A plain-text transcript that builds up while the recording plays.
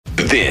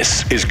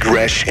This is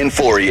Gresh and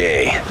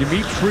Fourier.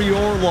 Dmitry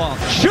Orlov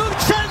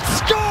shoots and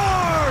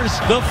scores!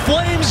 The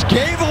Flames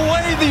gave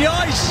away the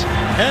ice,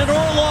 and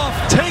Orlov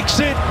takes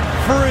it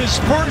for his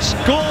first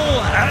goal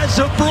as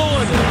a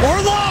Bruin.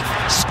 Orlov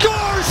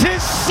scores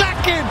his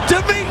second!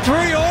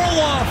 Dmitry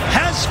Orlov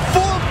has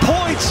 4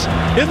 points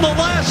in the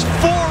last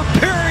 4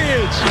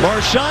 periods.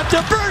 Marchand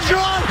to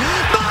Bergeron.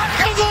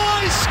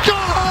 McAvoy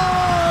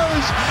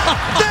scores!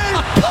 They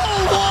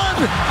pull one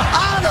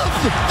out of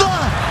the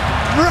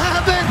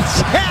Rabbit's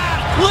hat.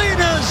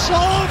 Linus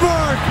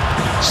Ullmark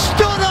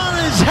stood on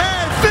his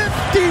head.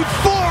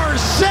 54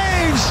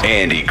 saves.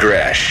 Andy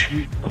Gresh.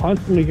 You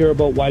constantly hear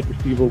about wide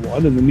receiver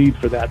one and the need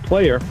for that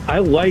player. I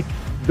like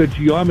the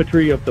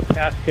geometry of the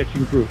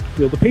pass-catching group.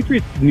 You know, the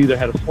Patriots neither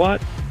had a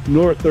slot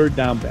nor a third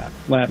down back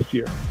last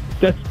year.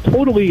 That's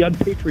totally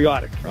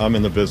unpatriotic. I'm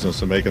in the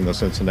business of making the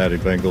Cincinnati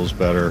Bengals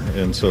better,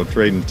 and so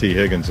trading T.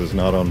 Higgins is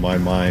not on my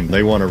mind.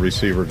 They want a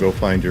receiver, go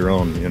find your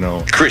own, you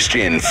know.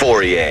 Christian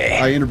Fourier.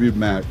 I interviewed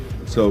Matt,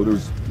 so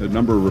there's a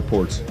number of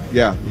reports.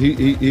 Yeah,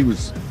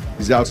 he's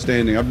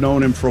outstanding. I've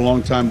known him for a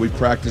long time. We've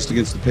practiced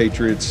against the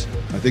Patriots.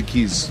 I think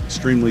he's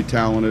extremely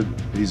talented.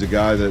 He's a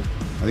guy that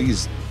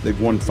they've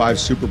won 5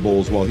 Super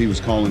Bowls while he was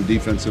calling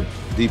defenses.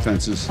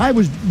 I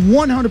was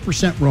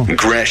 100% wrong.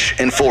 Gresh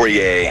and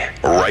Fourier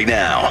right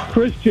now.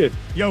 Christian,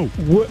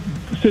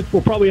 since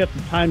we'll probably have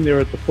some time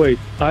there at the place,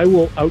 I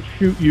will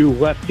outshoot you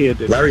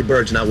left-handed. Larry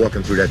Bird's not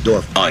walking through that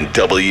door. On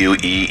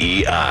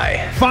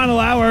WEEI. Final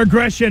hour,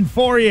 Gresh and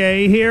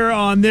Fourier here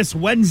on this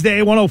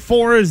Wednesday.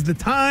 104 is the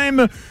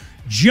time.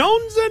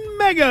 Jones and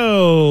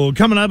Mego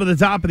coming up at the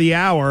top of the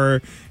hour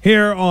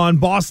here on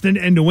Boston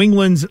and New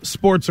England's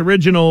Sports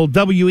Original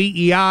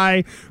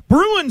WEEI.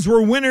 Bruins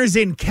were winners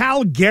in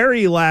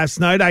Calgary last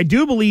night. I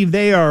do believe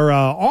they are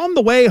on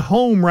the way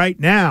home right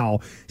now.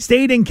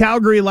 Stayed in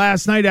Calgary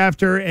last night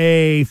after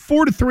a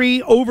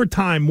 4-3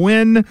 overtime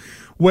win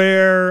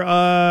where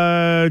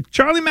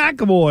Charlie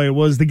McAvoy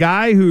was the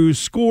guy who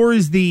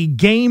scores the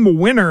game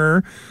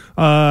winner.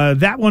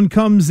 That one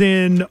comes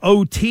in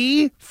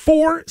OT.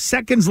 4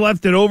 seconds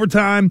left in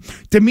overtime.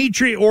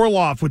 Dmitry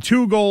Orlov with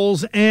 2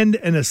 goals and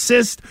an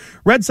assist.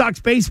 Red Sox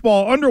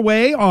baseball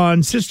underway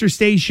on sister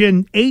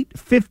station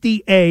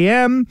 8:50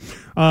 a.m.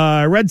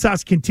 Red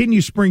Sox continue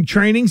spring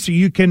training, so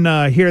you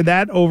can hear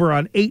that over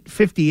on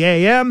 8:50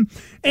 a.m.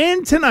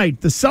 And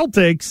tonight, the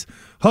Celtics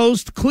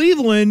host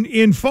Cleveland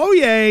in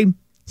Fourier.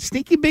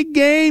 Sneaky big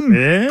game.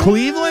 Yeah.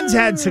 Cleveland's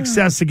had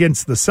success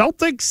against the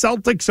Celtics.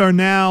 Celtics are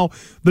now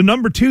the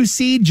number 2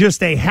 seed,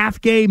 just a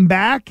half game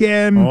back.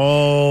 And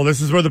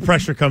this is where the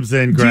pressure comes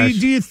in, Gresh.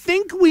 Do you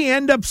think we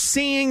end up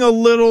seeing a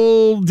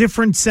little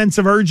different sense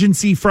of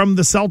urgency from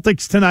the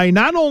Celtics tonight?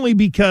 Not only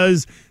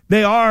because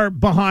they are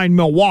behind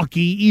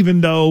Milwaukee, even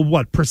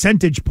though,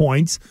 percentage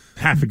points?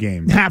 Half a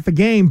game,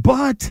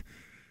 but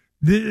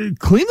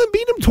Cleveland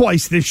beat them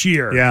twice this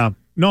year. Yeah.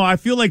 No, I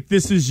feel like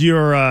this is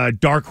your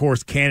dark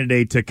horse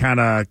candidate to kind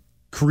of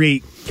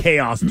create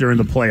chaos during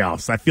the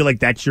playoffs. I feel like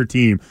that's your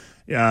team.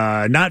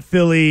 Not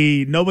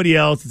Philly, nobody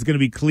else. It's going to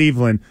be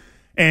Cleveland.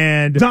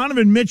 And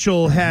Donovan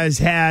Mitchell has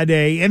had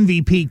a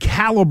MVP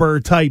caliber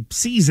type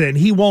season.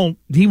 He won't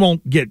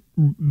get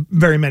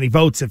very many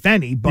votes, if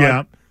any,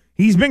 but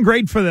he's been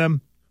great for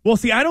them. Well,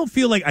 see, I don't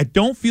feel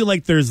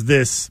like there's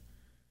this.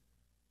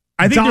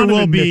 I think Donovan there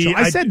will be. Mitchell.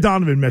 I said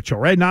Donovan Mitchell,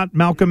 right? Not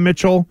Malcolm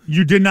Mitchell.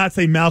 You did not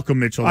say Malcolm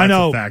Mitchell. That's I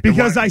know, a fact.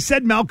 because I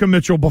said Malcolm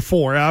Mitchell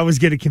before. I was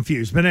getting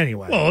confused. But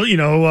anyway.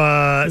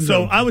 Well,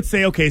 so I would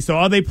say, okay, so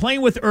are they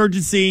playing with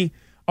urgency?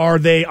 Are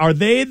they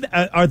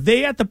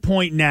at the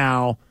point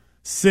now,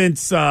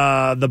 since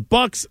the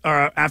Bucks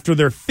are after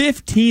their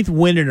 15th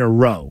win in a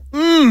row?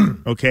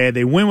 Okay,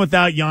 they win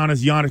without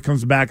Giannis. Giannis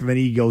comes back, and then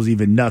he goes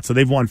even nuts. So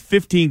they've won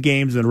 15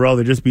 games in a row.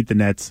 They just beat the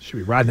Nets. Should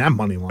be riding that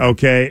money line.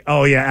 Okay.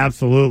 Oh, yeah,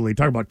 absolutely.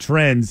 Talk about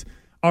trends.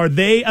 Are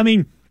they – I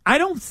mean, I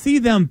don't see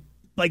them,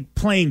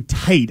 playing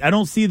tight. I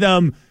don't see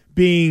them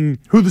being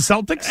 – Who, the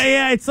Celtics?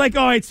 Yeah, it's like,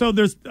 all right, so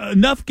there's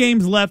enough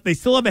games left. They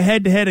still have a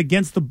head-to-head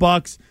against the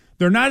Bucks.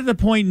 They're not at the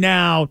point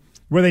now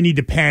where they need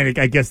to panic.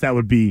 I guess that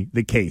would be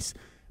the case.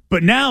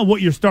 But now what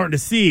you're starting to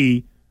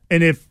see,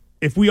 and if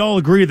we all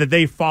agree that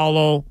they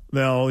follow the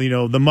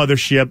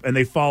mothership and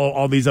they follow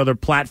all these other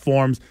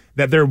platforms,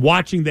 that they're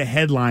watching the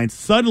headlines,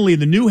 suddenly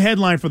the new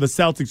headline for the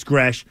Celtics,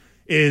 Gresh,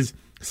 is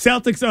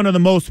Celtics under the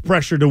most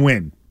pressure to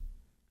win.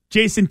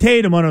 Jason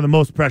Tatum under the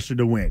most pressure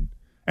to win.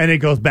 And it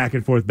goes back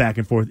and forth.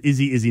 Is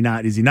he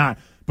not?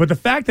 But the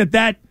fact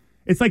that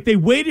it's like they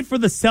waited for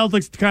the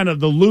Celtics to kind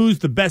of lose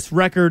the best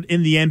record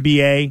in the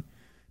NBA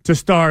to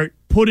start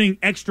putting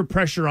extra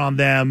pressure on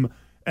them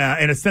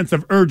in a sense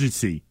of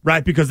urgency,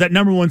 right? Because that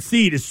number 1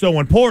 seed is so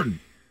important.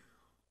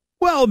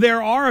 Well,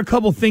 there are a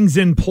couple things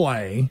in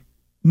play.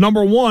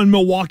 Number 1,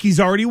 Milwaukee's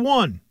already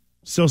won.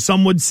 So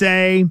some would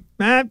say,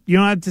 you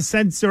don't have to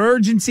sense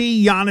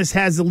urgency. Giannis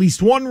has at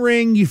least 1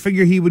 ring. You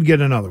figure he would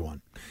get another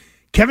one.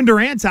 Kevin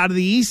Durant's out of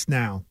the East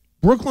now.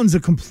 Brooklyn's a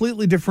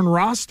completely different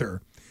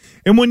roster.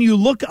 And when you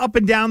look up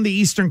and down the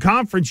Eastern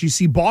Conference, you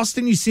see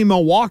Boston, you see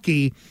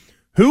Milwaukee.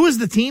 Who is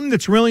the team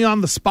that's really on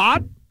the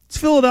spot? It's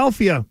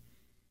Philadelphia.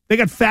 They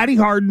got Fatty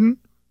Harden.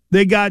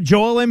 They got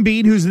Joel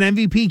Embiid, who's an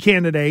MVP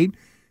candidate.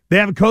 They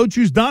have a coach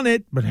who's done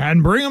it, but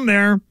hadn't bring him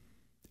there.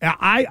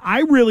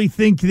 I really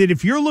think that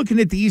if you're looking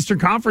at the Eastern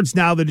Conference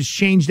now that has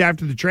changed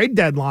after the trade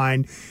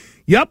deadline,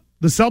 yep,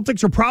 the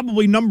Celtics are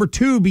probably number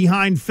 2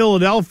 behind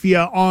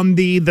Philadelphia on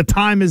the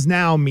time is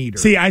now meter.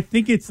 See, I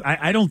think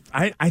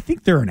I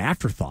think they're an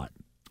afterthought.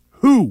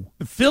 Who?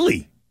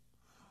 Philly.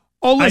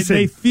 Oh, listen.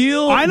 They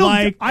feel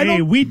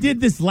hey, we did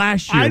this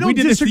last year. We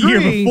did disagree,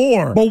 this the year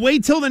before. But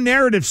wait till the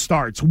narrative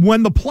starts.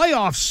 When the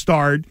playoffs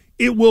start,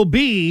 it will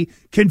be,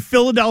 can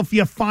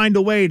Philadelphia find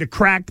a way to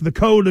crack the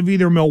code of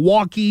either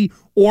Milwaukee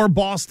or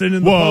Boston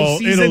in the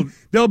postseason?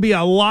 There'll be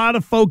a lot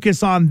of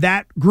focus on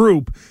that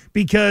group,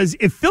 because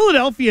if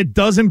Philadelphia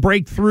doesn't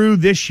break through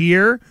this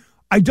year,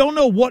 I don't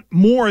know what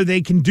more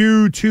they can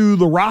do to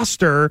the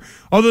roster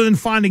other than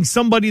finding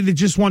somebody that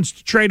just wants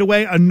to trade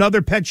away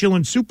another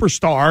petulant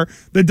superstar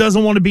that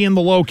doesn't want to be in the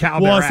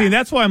locale. Well, see,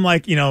 that's why I'm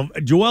like,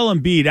 Joel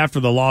Embiid,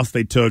 after the loss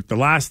they took the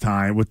last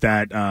time with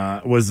that,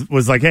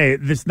 was like, hey,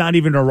 this is not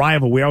even a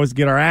rival. We always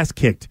get our ass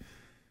kicked.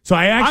 So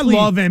I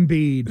love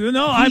Embiid.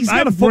 No, he's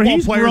got a football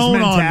player's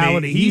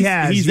mentality.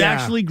 He's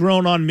actually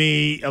grown on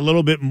me a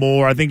little bit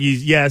more. I think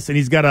and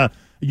he's got a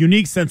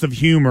unique sense of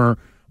humor,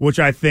 which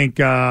I think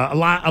a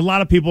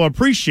lot of people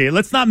appreciate.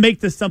 Let's not make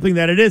this something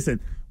that it isn't.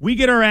 We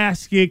get our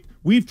ass kicked.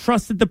 We've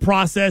trusted the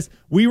process.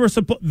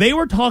 They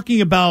were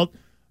talking about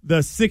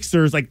the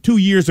Sixers like 2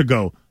 years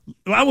ago.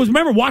 I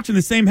remember watching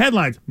the same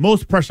headlines.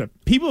 Most pressure.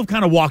 People have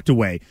kind of walked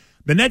away.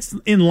 The next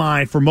in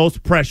line for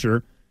most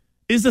pressure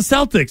is the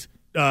Celtics.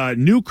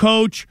 New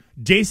coach.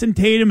 Jason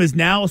Tatum is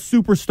now a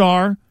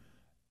superstar.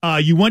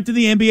 You went to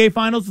the NBA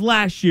Finals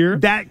last year.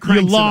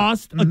 You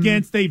lost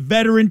against a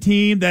veteran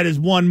team that has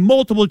won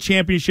multiple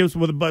championships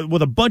with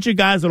a bunch of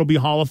guys that will be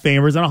Hall of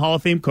Famers and a Hall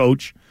of Fame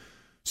coach.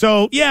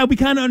 So, yeah, we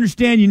kind of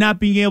understand you not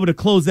being able to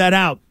close that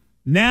out.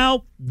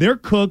 Now they're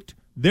cooked.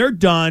 They're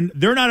done.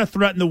 They're not a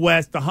threat in the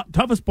West. The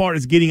toughest part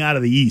is getting out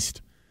of the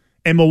East.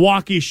 And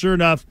Milwaukee, sure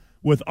enough,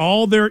 with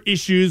all their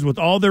issues, with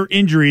all their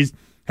injuries,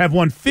 have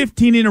won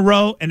 15 in a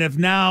row and have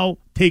now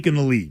taken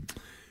the lead.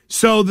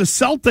 So the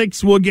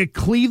Celtics will get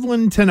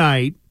Cleveland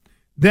tonight,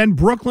 then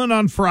Brooklyn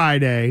on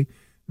Friday,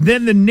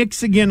 then the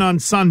Knicks again on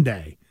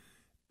Sunday.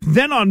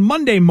 Then on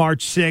Monday,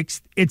 March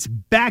 6th, it's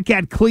back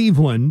at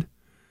Cleveland.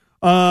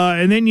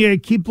 And then you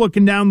keep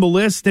looking down the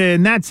list,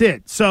 and that's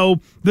it.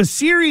 So the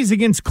series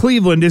against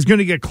Cleveland is going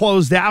to get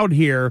closed out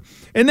here.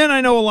 And then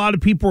I know a lot of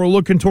people are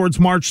looking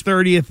towards March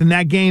 30th and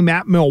that game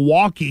at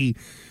Milwaukee.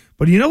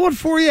 But you know what,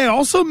 Fourier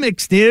also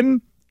mixed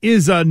in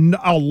is a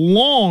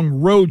long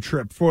road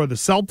trip for the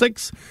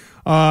Celtics.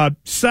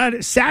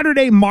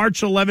 Saturday,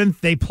 March 11th,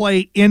 they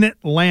play in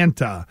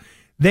Atlanta.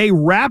 They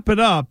wrap it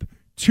up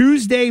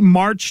Tuesday,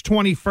 March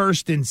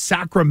 21st in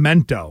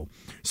Sacramento.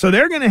 So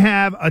they're going to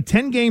have a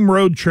 10-game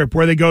road trip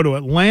where they go to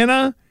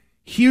Atlanta,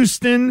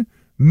 Houston,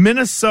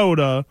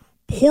 Minnesota,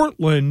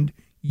 Portland,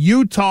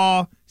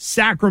 Utah,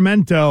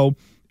 Sacramento,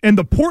 and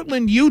the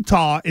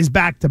Portland-Utah is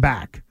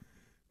back-to-back.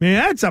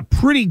 Man, that's a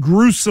pretty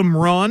gruesome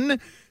run.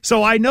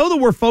 So I know that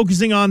we're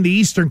focusing on the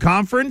Eastern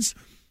Conference,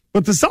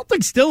 but the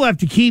Celtics still have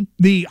to keep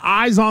the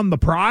eyes on the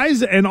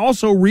prize and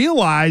also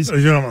realize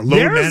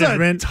there's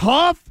a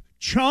tough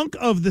chunk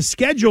of the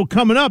schedule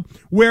coming up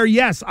where,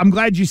 yes, I'm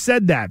glad you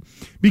said that,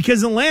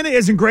 because Atlanta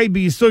isn't great,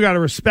 but you still got to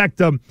respect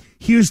them.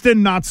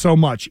 Houston, not so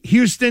much.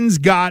 Houston's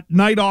got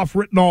night off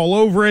written all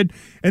over it.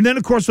 And then,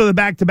 of course, with a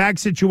back-to-back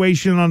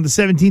situation on the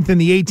 17th and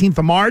the 18th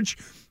of March,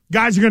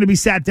 guys are going to be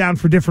sat down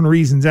for different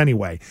reasons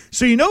anyway.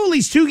 So you know at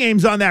least 2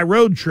 games on that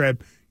road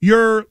trip,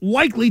 you're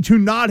likely to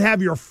not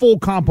have your full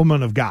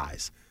complement of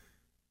guys.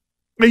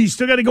 But you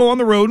still got to go on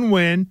the road and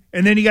win,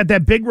 and then you got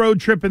that big road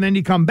trip, and then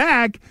you come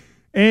back,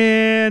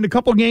 and a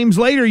couple games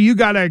later, you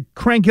got to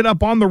crank it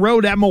up on the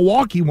road at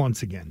Milwaukee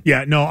once again.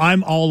 Yeah, no,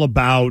 I'm all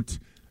about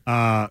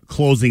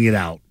closing it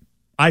out.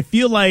 I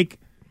feel like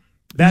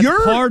that's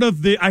part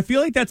of the. I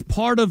feel like that's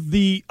part of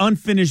the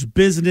unfinished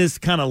business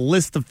kind of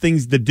list of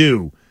things to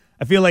do.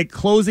 I feel like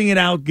closing it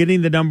out,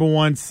 getting the number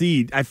 1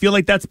 seed. I feel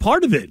like that's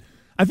part of it.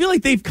 I feel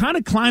like they've kind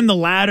of climbed the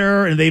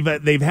ladder and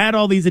they've had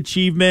all these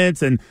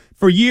achievements. And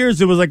for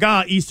years it was like,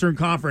 Eastern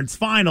Conference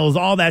Finals,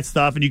 all that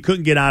stuff, and you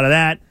couldn't get out of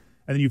that.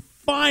 And then you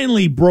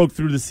finally broke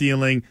through the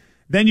ceiling.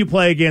 Then you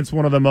play against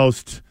one of the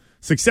most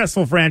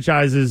successful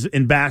franchises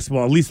in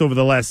basketball, at least over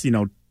the last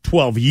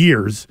 12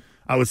 years.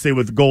 I would say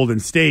with Golden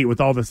State, with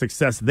all the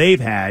success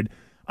they've had,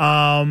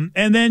 and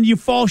then you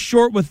fall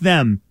short with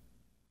them.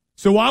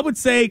 So I would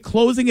say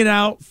closing it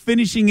out,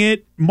 finishing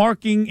it,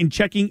 marking and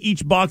checking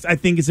each box, I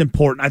think is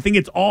important. I think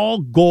it's all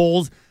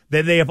goals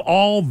that they have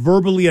all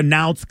verbally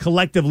announced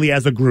collectively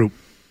as a group.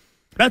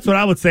 That's what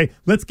I would say.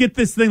 Let's get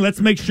this thing. Let's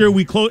make sure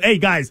we close. Hey,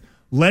 guys,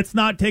 let's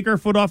not take our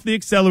foot off the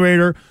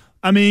accelerator.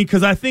 I mean,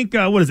 because I think,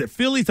 what is it?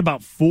 Philly's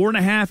about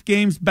 4.5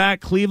 games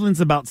back.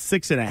 Cleveland's about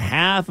 6.5.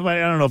 I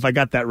don't know if I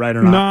got that right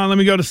or not. No, let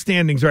me go to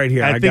standings right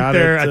here. I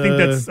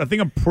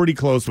think I'm pretty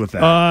close with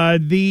that.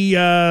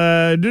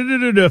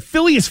 The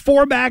Philly is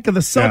 4 back of the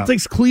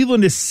Celtics. Yeah.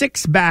 Cleveland is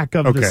 6 back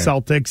of the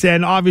Celtics.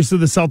 And obviously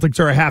the Celtics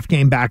are a half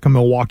game back of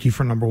Milwaukee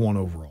for number 1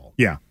 overall.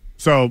 Yeah.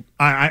 So,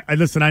 I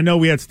listen, I know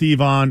we had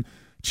Steve on.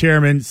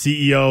 Chairman,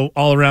 CEO,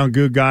 all-around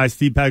good guy,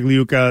 Steve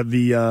Pagliuca,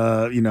 the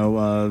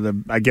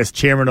I guess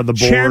chairman of the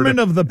board. Chairman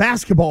of the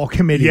basketball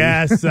committee.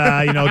 Yes,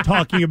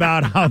 talking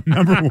about how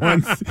number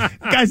 1.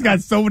 Guy's got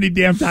so many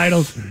damn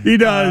titles. He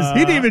does.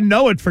 He didn't even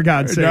know it, for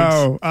God's sakes.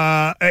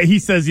 No. He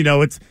says,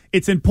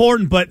 it's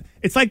important, but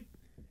it's like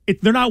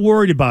they're not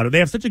worried about it. They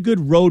have such a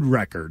good road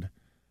record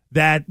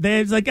that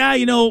it's like,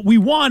 we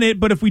want it,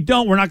 but if we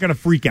don't, we're not going to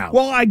freak out.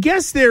 Well, I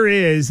guess there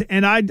is,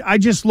 and I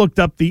just looked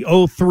up the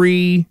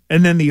 03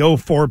 and then the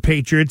 04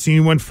 Patriots, and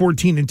you went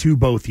 14-2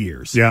 both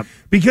years. Yeah.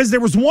 Because there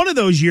was one of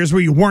those years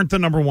where you weren't the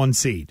number 1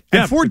 seed.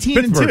 And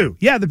 14-2.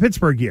 Yeah, the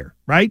Pittsburgh year,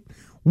 right?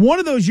 One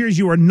of those years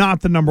you were not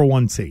the number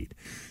 1 seed.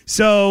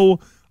 So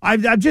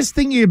I'm just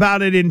thinking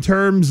about it in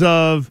terms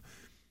of,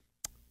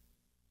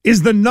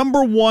 is the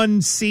number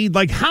 1 seed,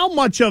 like how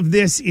much of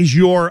this is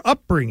your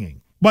upbringing?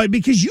 But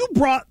because you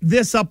brought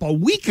this up a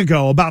week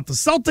ago about the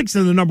Celtics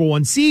and the number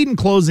 1 seed and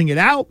closing it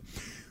out,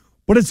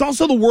 but it's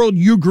also the world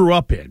you grew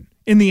up in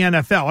the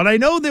NFL. And I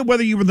know that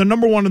whether you were the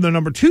number 1 or the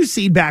number 2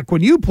 seed back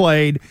when you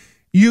played,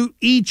 you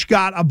each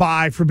got a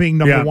bye for being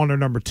number 1 or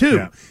number 2.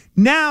 Yeah.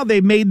 Now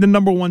they made the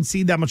number 1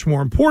 seed that much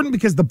more important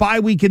because the bye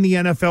week in the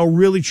NFL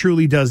really,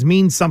 truly does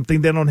mean something.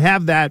 They don't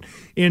have that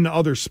in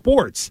other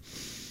sports.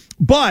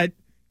 But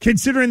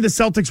considering the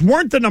Celtics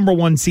weren't the number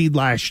 1 seed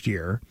last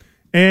year,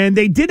 and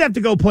they did have to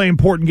go play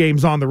important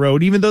games on the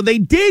road, even though they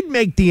did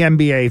make the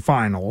NBA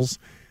Finals.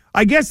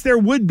 I guess there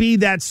would be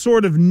that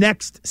sort of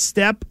next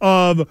step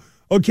of,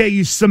 okay,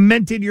 you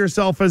cemented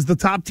yourself as the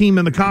top team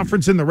in the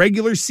conference in the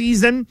regular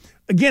season.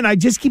 Again, I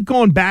just keep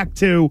going back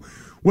to,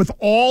 with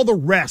all the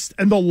rest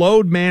and the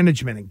load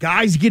management and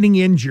guys getting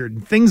injured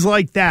and things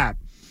like that,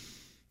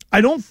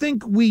 I don't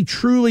think we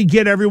truly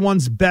get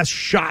everyone's best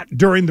shot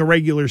during the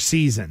regular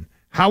season.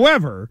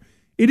 However,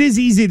 it is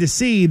easy to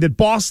see that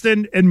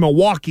Boston and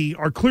Milwaukee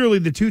are clearly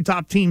the 2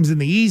 top teams in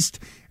the East,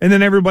 and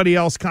then everybody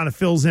else kind of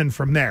fills in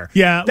from there.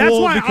 Yeah, that's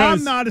why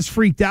I'm not as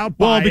freaked out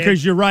by it. Well,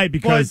 because you're right,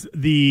 because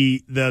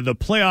the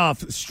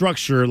playoff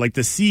structure, like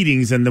the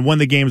seedings and when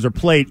the games are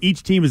played,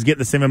 each team is getting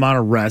the same amount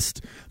of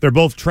rest. They're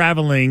both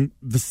traveling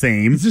the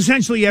same. It's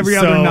essentially every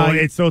other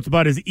night. So it's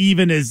about as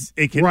even as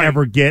it can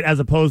ever get, as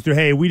opposed to,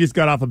 hey, we just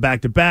got off a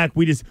back-to-back.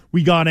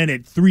 We got in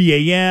at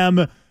 3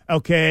 a.m.,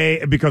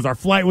 okay, because our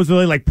flight was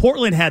really like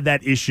Portland had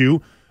that issue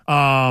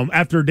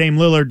after Dame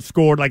Lillard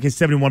scored like his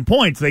 71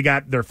 points.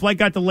 Their flight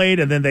got delayed,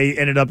 and then they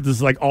ended up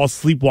just like all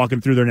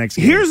sleepwalking through their next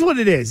game. Here's what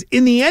it is.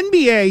 In the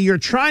NBA, you're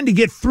trying to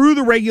get through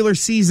the regular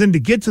season to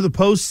get to the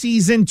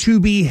postseason to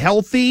be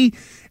healthy,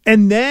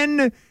 and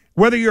then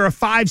whether you're a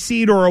 5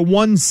 seed or a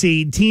 1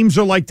 seed, teams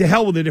are like, to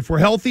hell with it. If we're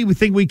healthy, we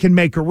think we can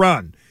make a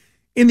run.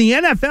 In the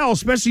NFL,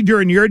 especially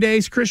during your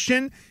days,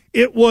 Christian,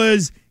 it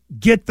was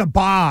get the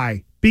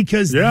bye.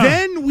 Because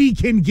then we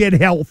can get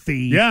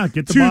healthy. Yeah,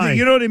 get the bye.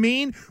 You know what I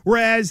mean?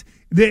 Whereas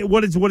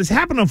what has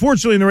happened,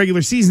 unfortunately, in the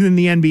regular season in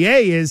the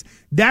NBA is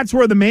that's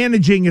where the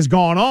managing has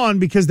gone on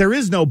because there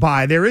is no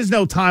bye. There is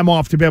no time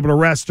off to be able to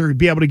rest or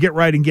be able to get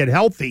right and get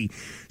healthy.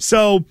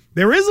 So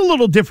there is a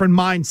little different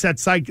mindset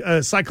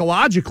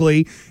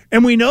psychologically.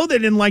 And we know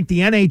that in like the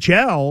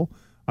NHL,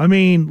 I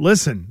mean,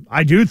 listen,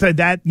 I do think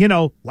that,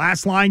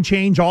 last line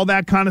change, all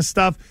that kind of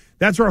stuff,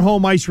 that's where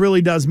home ice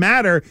really does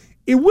matter.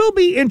 It will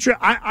be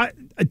interesting.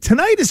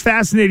 Tonight is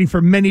fascinating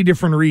for many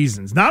different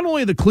reasons. Not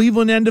only the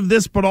Cleveland end of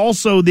this, but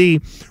also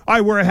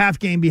we're a half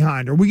game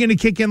behind. Are we going to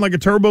kick in like a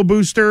turbo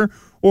booster,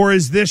 or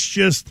is this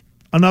just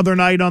another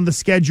night on the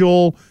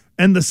schedule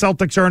and the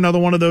Celtics are another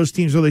one of those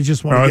teams where they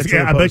just want to get to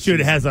the postseason? I bet you it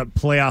has a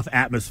playoff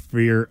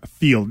atmosphere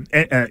feel.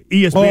 ESPN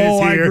is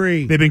here. I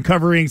agree. They've been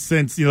covering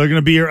since they're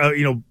going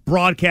to be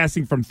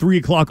broadcasting from 3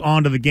 o'clock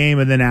onto the game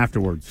and then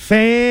afterwards.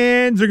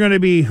 Fans are going to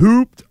be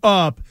hooped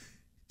up.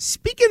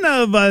 Speaking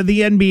of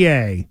the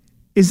NBA,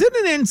 is it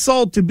an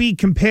insult to be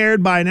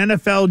compared by an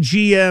NFL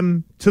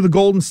GM to the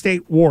Golden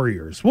State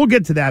Warriors? We'll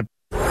get to that.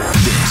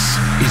 This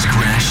is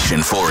Gresh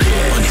and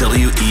Fauria on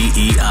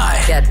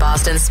WEEI. Get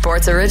Boston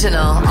Sports Original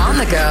on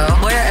the go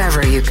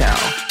wherever you go.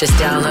 Just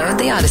download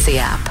the Odyssey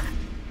app.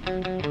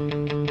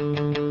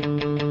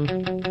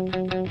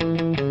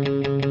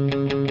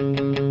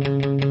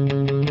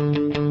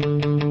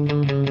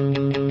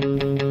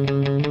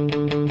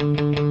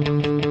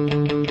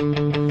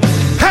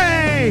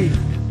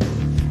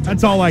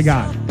 That's all I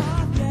got.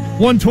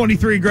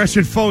 123 Gresh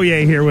and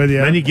Fauria here with you.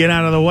 Then you get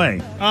out of the way.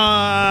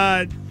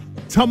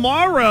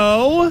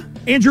 Tomorrow,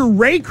 Andrew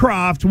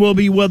Raycroft will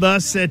be with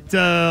us at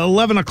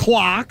 11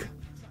 o'clock.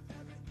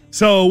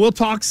 So we'll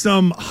talk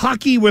some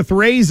hockey with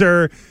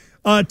Razor.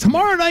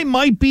 Tomorrow night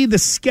might be the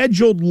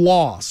scheduled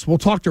loss. We'll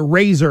talk to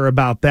Razor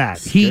about that.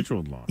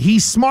 Scheduled loss. He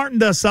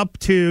smartened us up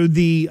to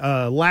the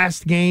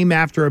last game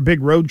after a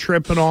big road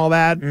trip and all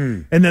that,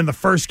 and then the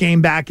first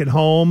game back at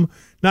home.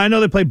 Now, I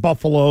know they play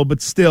Buffalo,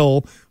 but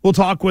still, we'll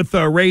talk with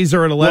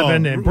Razor at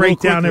 11 and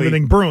break down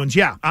everything Bruins.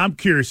 Yeah. I'm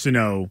curious to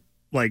know,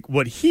 like,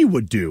 what he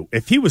would do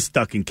if he was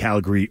stuck in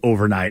Calgary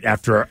overnight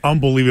after an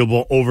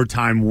unbelievable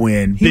overtime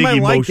win, big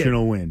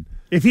emotional win.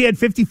 If he had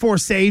 54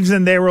 saves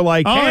and they were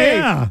like,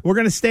 hey, we're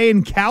going to stay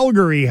in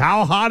Calgary,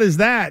 how hot is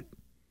that?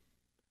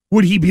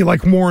 Would he be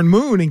like Warren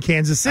Moon in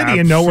Kansas City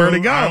and know where to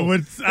go? I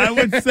would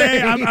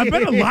say, I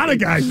bet a lot of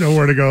guys know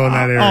where to go in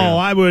that area.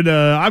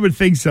 I would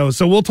think so.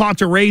 So we'll talk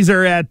to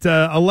Razor at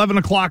 11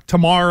 o'clock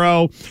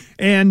tomorrow.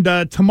 And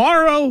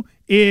tomorrow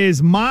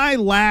is my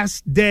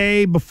last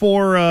day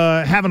before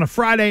having a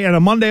Friday and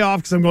a Monday off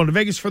because I'm going to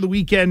Vegas for the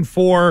weekend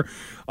for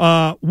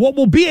what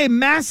will be a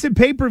massive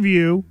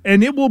pay-per-view,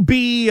 and it will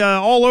be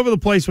all over the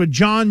place with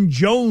John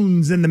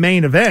Jones in the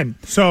main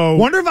event. So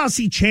wonder if I'll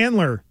see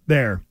Chandler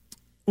there.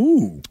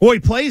 Ooh. Well, he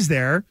plays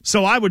there,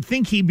 so I would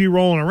think he'd be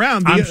rolling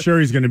around. I'm sure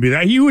he's going to be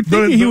there. You would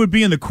think he would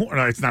be in the corner.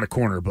 No, it's not a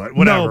corner, but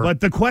whatever. No, but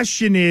the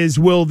question is,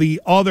 will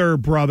the other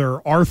brother,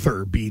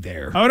 Arthur, be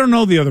there? I don't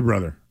know the other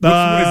brother. Is the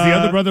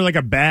other brother like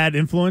a bad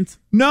influence?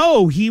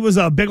 No, he was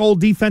a big old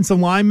defensive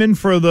lineman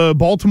for the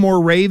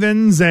Baltimore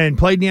Ravens and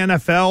played in the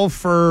NFL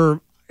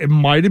for, it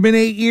might have been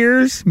 8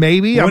 years,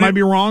 maybe. I might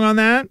be wrong on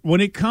that. When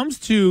it comes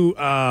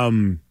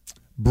to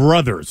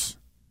brothers,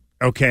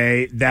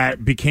 okay,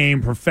 that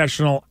became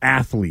professional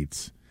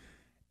athletes,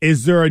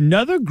 is there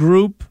another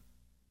group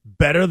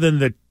better than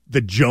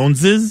the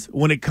Joneses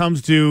when it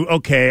comes to,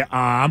 okay,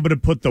 I'm going to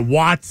put the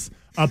Watts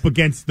up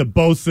against the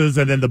Bosas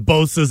and then the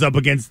Bosas up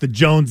against the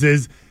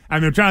Joneses? I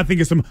mean, I'm trying to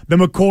think of the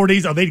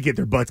McCourties. Oh, they'd get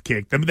their butts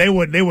kicked. They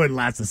wouldn't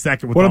last a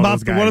second with all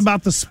those guys. What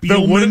about the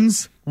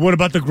Spielmans? What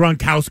about the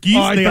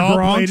Gronkowskis? They all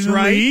played in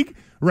the league,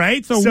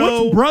 right? So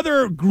which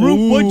brother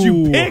group would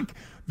you pick?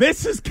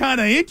 This is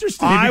kind of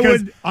interesting.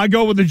 I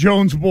go with the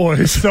Jones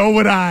boys. So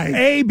would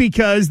I.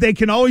 Because they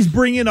can always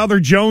bring in other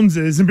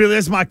Joneses and be like,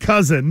 that's my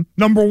cousin,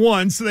 number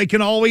one, so they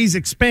can always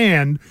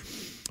expand.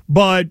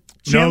 But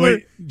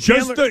Chandler,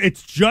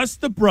 it's just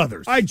the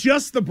brothers.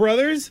 Just the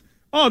brothers?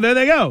 Oh, there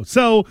they go.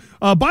 So,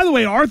 by the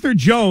way, Arthur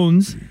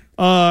Jones,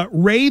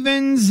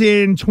 Ravens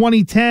in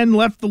 2010,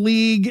 left the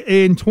league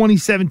in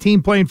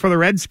 2017 playing for the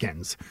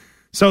Redskins.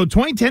 So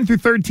 2010 through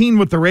 13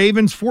 with the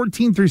Ravens,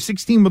 14 through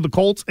 16 with the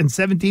Colts, and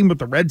 17 with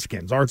the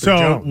Redskins. Arthur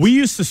Jones. We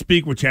used to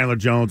speak with Chandler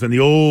Jones in the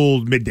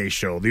old midday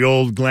show, the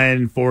old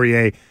Glenn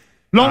Fourier.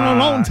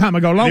 Long time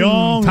ago.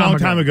 Long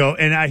time ago.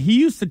 And he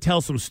used to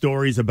tell some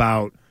stories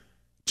about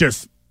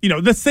just,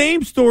 the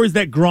same stories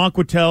that Gronk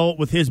would tell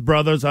with his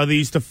brothers, how they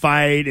used to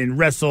fight and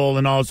wrestle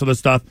and all sort of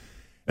stuff.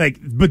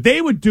 But they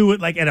would do it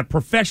like at a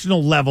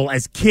professional level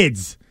as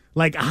kids.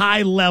 Like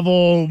high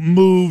level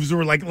moves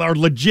or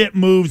legit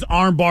moves,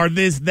 armbar,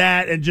 this,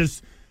 that, and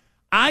just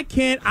I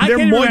can't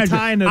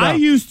imagine. I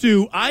used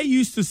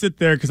to sit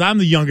there because I'm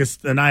the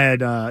youngest, and I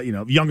had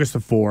youngest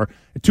of four,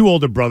 two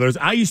older brothers.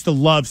 I used to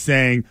love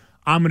saying,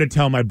 "I'm going to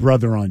tell my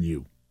brother on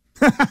you."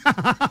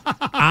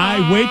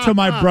 I wait till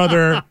my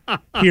brother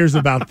hears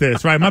about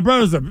this. Right, my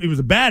brother was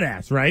a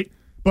badass, right?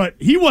 But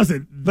he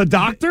wasn't the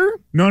doctor.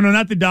 No,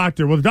 not the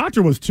doctor. Well, the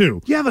doctor was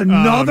too. You have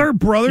another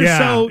brother.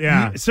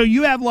 Yeah, so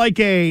you have like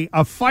a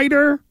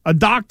fighter, a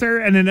doctor,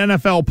 and an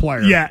NFL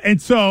player. Yeah,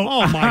 and so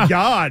oh my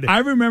God, I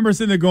remember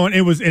sitting there going,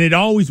 it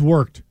always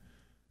worked,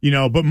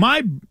 But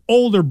my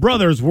older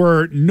brothers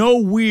were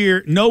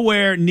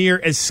nowhere near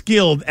as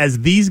skilled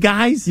as these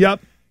guys.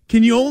 Yep.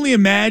 Can you only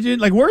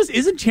imagine? Like,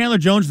 isn't Chandler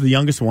Jones the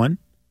youngest one?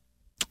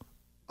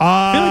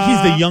 I feel like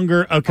he's the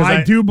younger.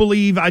 I do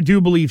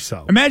believe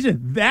so. Imagine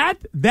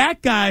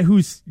that guy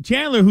who's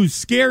Chandler, who's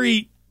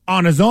scary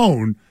on his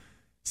own,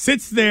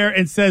 sits there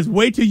and says,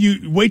 "Wait till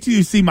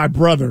you see my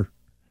brother."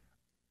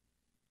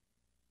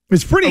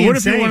 It's pretty insane. What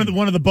if you're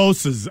one of the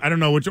Bosas? I don't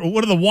know what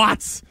are the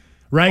Watts,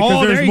 right?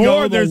 Oh, there's there you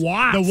more. go. There's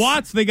the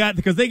Watts they got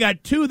because they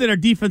got two that are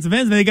defensive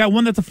ends and they got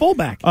one that's a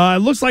fullback.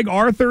 It looks like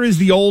Arthur is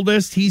the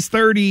oldest. He's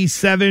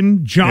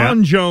 37.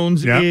 John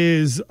Jones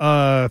is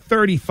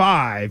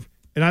 35.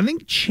 And I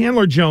think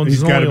Chandler Jones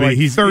is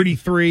only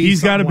 33.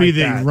 He's got to be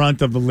the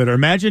runt of the litter.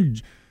 Imagine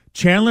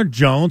Chandler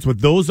Jones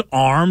with those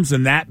arms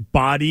and that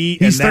body.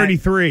 He's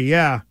 33,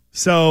 yeah.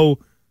 So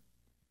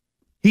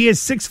he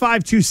is 6'5",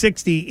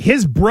 260.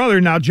 His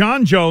brother, now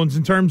John Jones,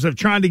 in terms of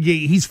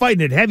he's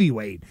fighting at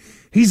heavyweight.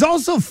 He's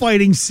also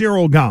fighting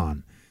Cyril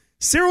Gane.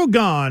 Cyril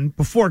Gane,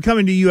 before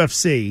coming to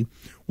UFC,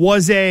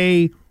 was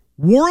a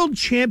world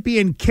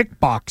champion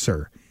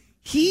kickboxer.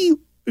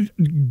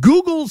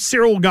 Google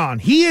Cyril Gane.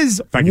 He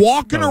is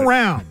walking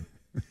around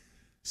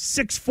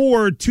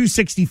 6'4",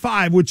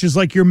 265, which is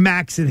like your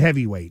max at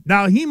heavyweight.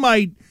 Now, he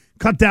might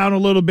cut down a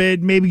little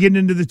bit, maybe get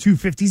into the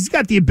 250s. He's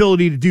got the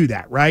ability to do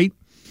that, right?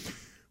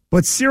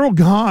 But Cyril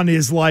Gane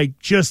is like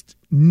just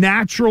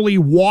naturally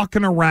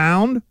walking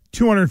around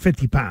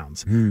 250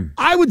 pounds.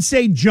 I would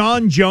say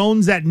John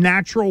Jones at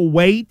natural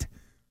weight,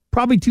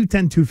 probably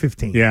 210,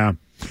 215. Yeah.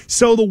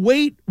 So the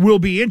weight will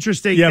be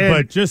interesting. Yeah,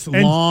 but just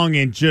long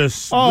and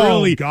just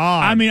really.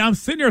 God. I mean, I'm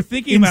sitting there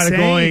thinking about it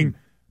going,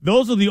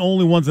 those are the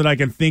only ones that I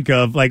can think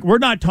of. Like, we're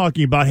not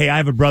talking about, hey, I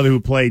have a brother who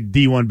played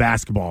D1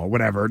 basketball,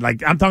 whatever.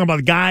 Like, I'm talking about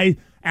the guy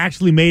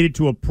actually made it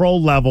to a pro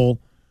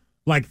level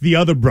like the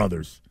other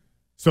brothers.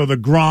 So the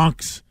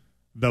Gronks,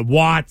 the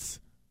Watts,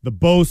 the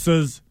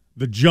Bosas,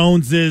 the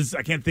Joneses.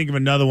 I can't think of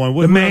another one.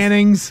 The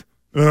Mannings.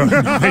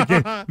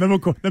 The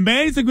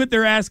Mannings would get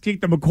their ass kicked.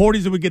 The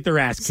McCourtys would get their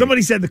ass kicked.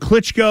 Somebody said the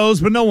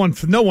Klitschko's, but no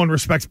one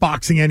respects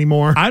boxing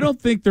anymore. I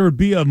don't think there would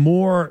be a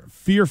more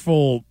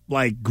fearful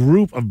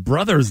group of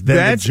brothers than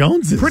the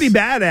Joneses. Pretty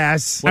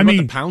badass. What about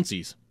the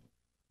Pounceys?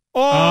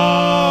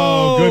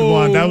 Oh, good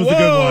one. That was a good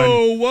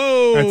one.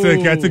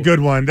 Whoa. That's a good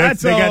one. They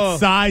got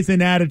size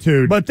and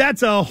attitude. But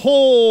that's a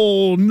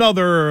whole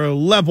nother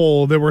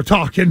level that we're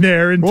talking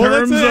there in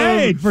terms of.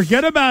 Hey,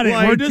 forget about it.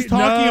 We're just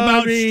talking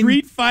about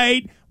street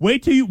fight.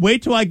 Wait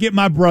till I get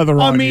my brother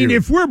on. I mean,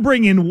 if we're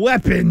bringing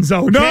weapons,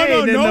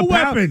 okay. No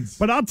weapons.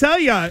 But I'll tell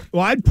you,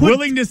 I'd put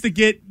willingness to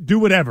do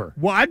whatever.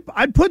 Well,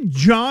 I'd put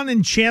John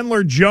and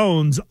Chandler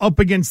Jones up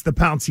against the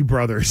Pouncey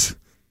brothers.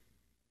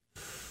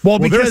 Well,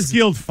 because they're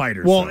skilled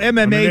fighters. Well,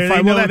 MMA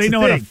fight. They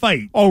know how to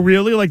fight. Oh,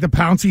 really? Like the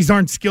Pounceys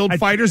aren't skilled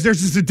fighters? There's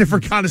just a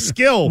different kind of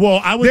skill.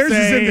 Well, I would say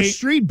theirs is in the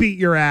street beat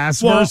your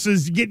ass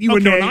versus get you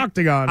into an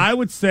octagon. I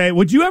would say,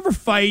 would you ever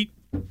fight?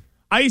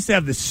 I used to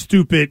have this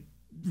stupid,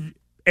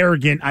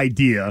 arrogant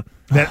idea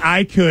that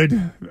I could.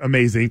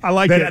 Amazing. I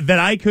like it. That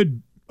I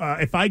could,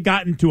 if I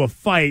got into a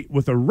fight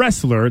with a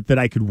wrestler, that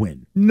I could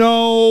win.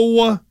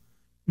 No.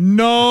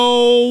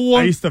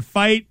 I used to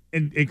fight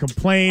and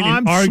complain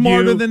and argue. I'm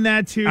smarter than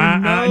that, too.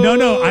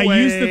 No. I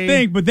used to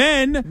think. But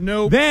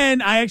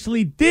then I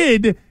actually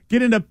did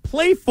get in a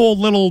playful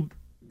little,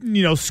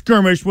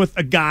 skirmish with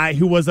a guy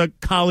who was a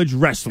college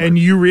wrestler. And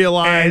you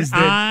realized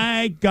that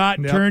I got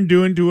turned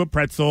into a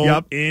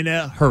pretzel in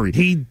a hurry.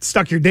 He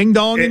stuck your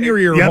ding-dong in your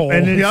ear hole.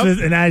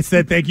 And I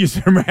said, thank you,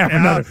 sir.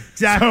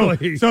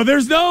 Exactly. So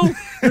there's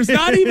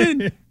not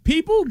even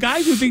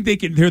guys who think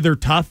they're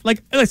tough.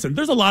 Like, listen,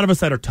 there's a lot of us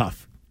that are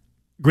tough.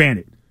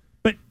 Granted.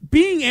 But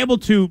being able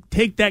to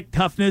take that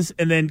toughness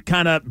and then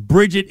kind of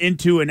bridge it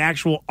into an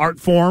actual art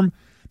form,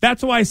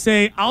 that's why I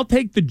say I'll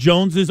take the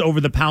Joneses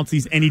over the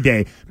Pounceys any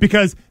day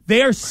because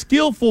they are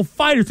skillful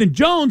fighters. And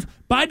Jones,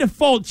 by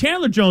default,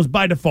 Chandler Jones,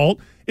 by default,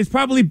 is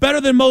probably better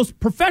than most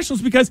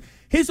professionals because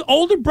his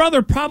older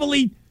brother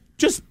probably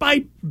just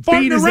by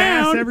farting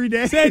around every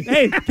day said,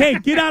 hey,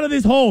 get out of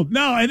this hole.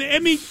 No, and I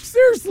mean,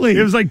 seriously.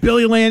 It was like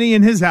Billy Lanny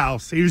in his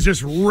house. He was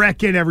just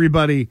wrecking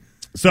everybody.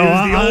 So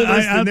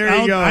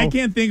there you go. I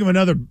can't think of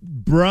another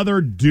brother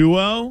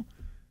duo,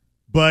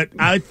 but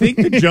I think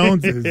the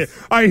Joneses.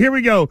 All right, here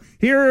we go.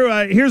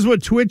 Here's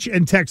what Twitch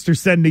and text are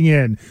sending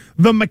in.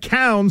 The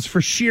McCowns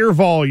for sheer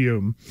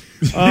volume.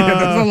 There's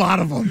a lot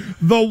of them.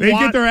 They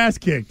get their ass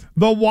kicked.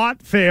 The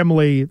Watt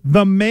family.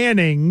 The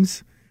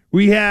Mannings.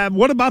 We have,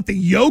 what about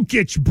the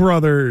Jokic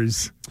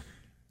brothers?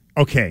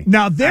 Okay.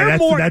 Now,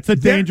 that's a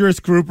dangerous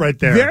group right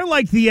there. They're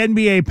like the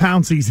NBA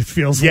Pounceys, it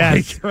feels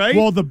like, right?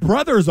 Well, the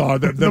brothers are.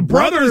 The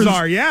brothers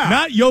are, yeah.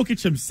 Not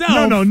Jokic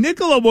himself. No,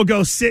 Nikola will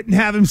go sit and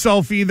have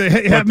himself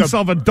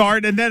himself a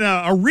dart and then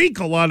a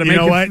recall on him. You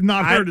know what?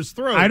 Not hurt his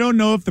throat. I don't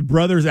know if the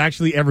brothers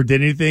actually ever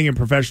did anything in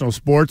professional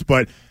sports,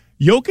 but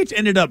Jokic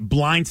ended up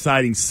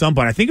blindsiding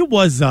somebody. I think it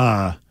was,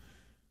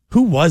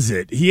 who was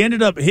it? He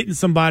ended up hitting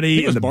somebody. I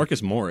think it was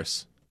Marcus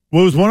Morris.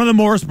 Well, it was one of the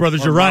Morris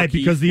brothers. You're right, Markeith,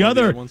 because the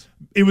other,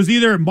 it was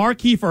either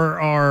Markeith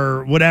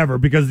or whatever,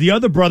 because the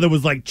other brother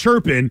was like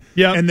chirping,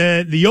 and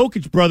then the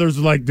Jokic brothers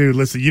were like, dude,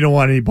 listen, you don't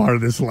want any part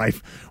of this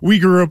life. We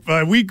grew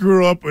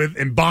up with,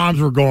 and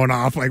bombs were going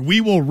off. Like, we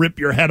will rip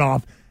your head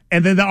off.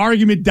 And then the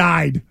argument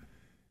died.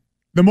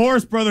 The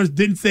Morris brothers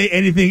didn't say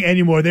anything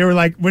anymore. They were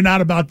like, we're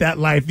not about that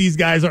life. These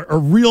guys are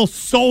real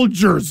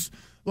soldiers.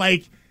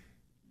 Like,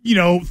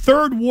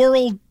 third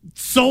world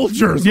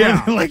soldiers.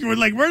 Yeah. We're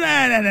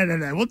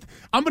not. Well,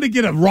 I'm going to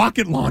get a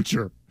rocket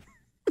launcher.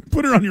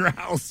 Put it on your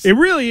house. It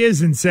really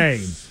is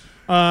insane.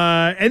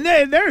 And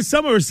then there's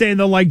some who are saying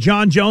that like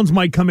John Jones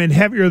might come in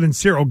heavier than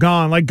Cyril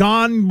Gahn. Like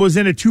Gahn was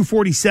in at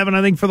 247,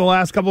 I think, for the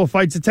last couple of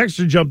fights. The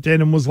texter jumped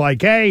in and was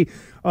like, hey,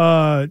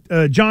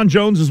 John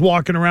Jones is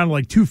walking around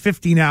like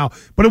 250 now,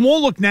 but it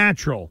won't look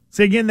natural.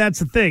 So again, that's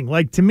the thing.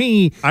 Like to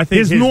me, I think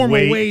his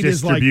normal weight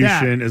is like that.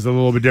 Distribution is a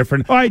little bit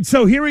different. All right,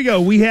 so here we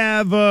go. We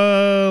have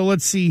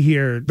let's see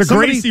here. The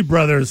Gracie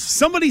brothers.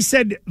 Somebody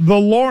said the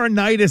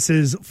Laurinaitis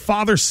is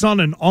father, son,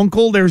 and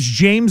uncle. There's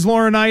James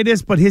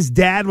Laurinaitis, but his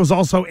dad was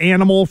also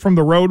Animal from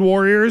the Road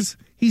Warriors.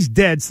 He's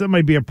dead, so that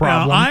might be a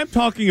problem. Now, I'm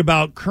talking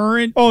about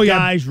current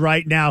guys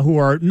right now who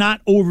are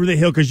not over the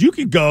hill, because you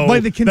could go.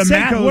 Like the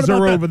Canseco's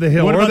are over the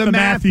hill. What or about the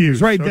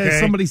Matthews? Right, okay?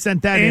 Somebody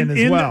sent that in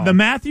as well. The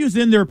Matthews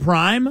in their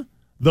prime,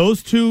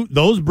 those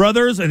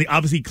brothers, and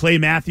obviously Clay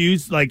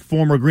Matthews, like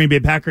former Green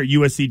Bay Packer,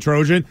 USC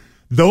Trojan,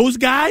 those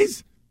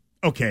guys,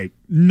 okay,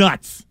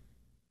 nuts.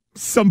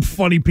 Some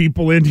funny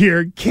people in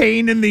here.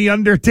 Kane and The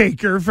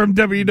Undertaker from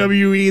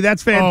WWE.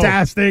 That's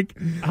fantastic.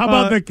 How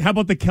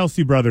about the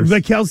Kelsey brothers?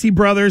 The Kelsey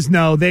brothers,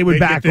 no, they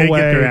would back away.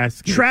 Get their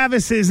ass kicked.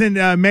 Travis isn't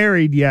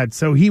married yet,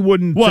 so he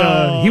wouldn't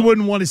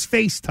want his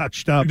face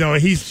touched up. No,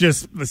 he's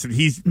his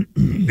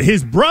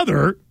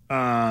brother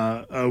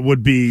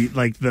would be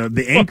like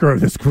the anchor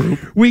of this group.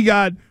 We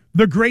got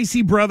the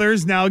Gracie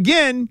brothers. Now,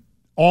 again,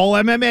 all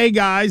MMA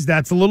guys.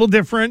 That's a little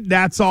different.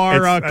 That's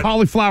our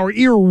cauliflower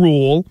ear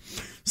rule.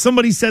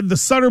 Somebody said the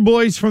Sutter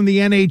boys from the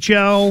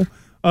NHL.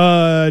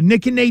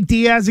 Nick and Nate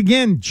Diaz,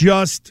 again,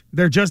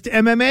 they're just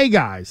MMA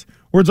guys.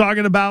 We're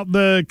talking about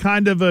the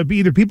kind of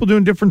either people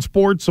doing different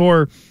sports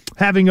or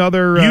having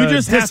other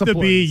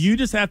disciplines. You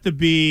just have to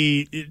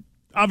be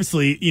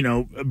obviously,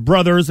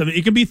 brothers. I mean,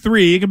 it can be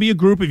three. It can be a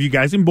group if you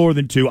guys can more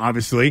than two,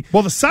 obviously.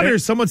 Well, the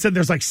Sutters, someone said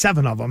there's like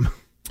 7 of them.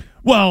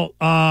 Well,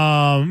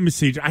 let me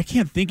see. I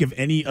can't think of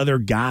any other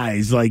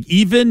guys. Like,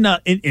 even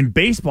in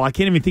baseball, I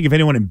can't even think of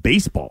anyone in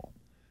baseball.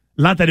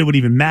 Not that it would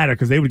even matter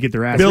because they would get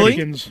their ass. Billy?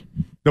 Ripkins.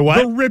 The what?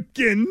 The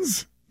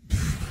Ripkins.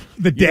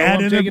 The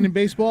dad in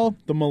baseball?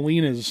 The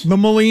Molinas. The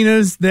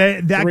Molinas.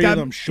 That Three got of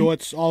them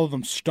shorts, all of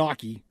them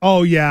stocky.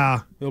 Oh, yeah.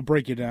 They'll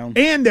break you down.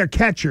 And they're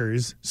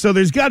catchers, so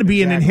there's got to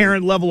be an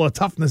inherent level of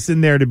toughness in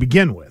there to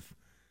begin with.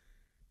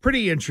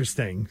 Pretty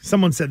interesting.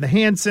 Someone said the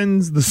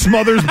Hansons, the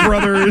Smothers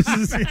brothers,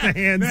 the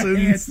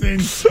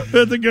Hansons.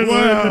 That's a good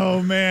one.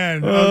 Oh,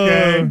 man.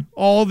 Okay.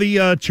 All the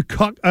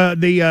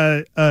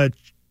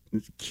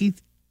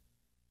Keith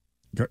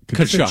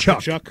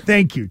Kachuk.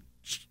 Thank you.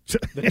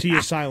 The T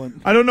is silent.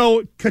 I don't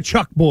know.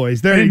 Kachuk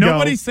boys. There you go.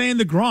 Nobody's saying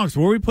the Gronks.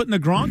 Where are we putting the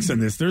Gronks in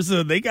this?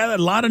 They got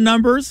a lot of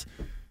numbers.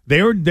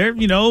 They're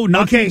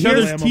knocking each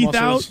other's teeth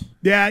out.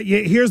 Yeah.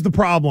 Here's the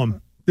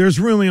problem. There's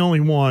really only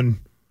one.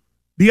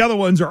 The other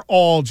ones are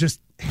all just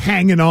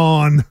hanging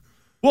on.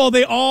 Well,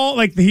 they all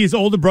his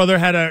older brother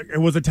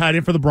was a tight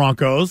end for the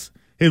Broncos.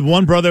 His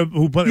one brother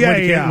who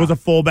was a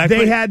fullback.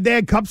 They had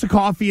cups of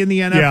coffee in the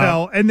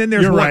NFL, and then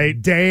there's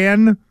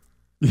Dan.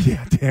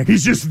 Yeah, Dan.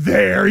 He's just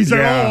there. He's like,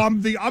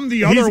 I'm the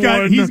other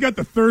one. He's got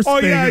the thirst thing. Oh,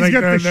 yeah, he's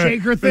got the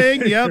shaker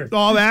thing. Yep,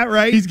 all that,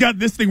 right? He's got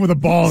this thing with a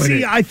ball in it.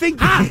 See, I think...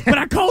 but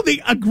I called a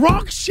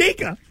Gronk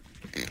shaker.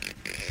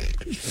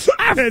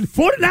 I had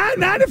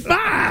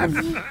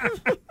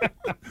 $49.95.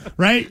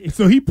 Right?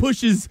 So he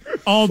pushes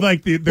all the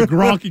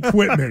Gronk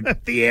equipment.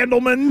 The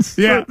Andelmans.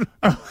 Yeah.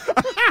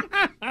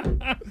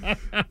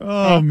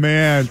 Oh,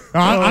 man.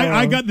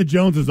 I got the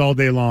Joneses all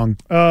day long.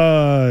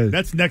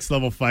 That's next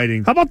level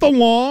fighting. How about the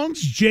Longs?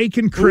 Jake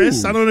and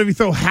Chris. Ooh. I don't know if you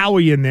throw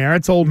Howie in there.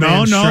 It's old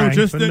man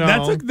strength.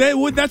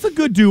 That's a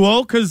good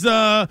duo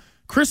because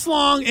Chris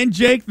Long and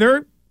Jake,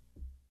 they're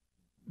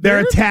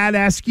a tad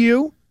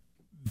askew.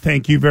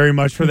 Thank you very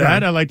much for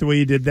that. I like the way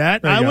you did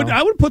that.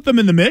 I would put them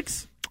in the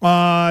mix.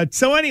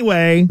 So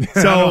anyway, I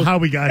don't know how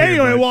we got here.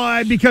 Anyway,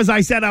 well, because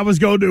I said I was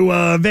going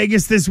to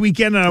Vegas this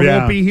weekend and I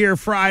won't be here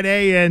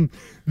Friday, and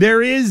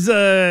there is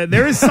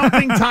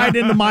something tied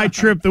into my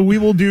trip that we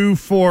will do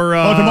for.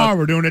 Tomorrow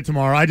we're doing it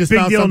tomorrow. I just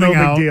found something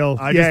out. Big deal.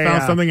 I just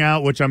found something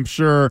out, which I'm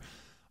sure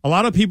a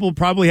lot of people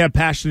probably have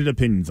passionate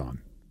opinions on.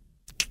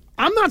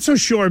 I'm not so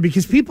sure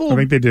because people, I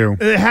think they do,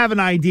 have an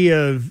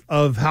idea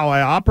of how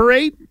I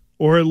operate,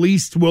 or at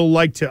least will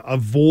like to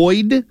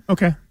avoid.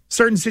 Okay.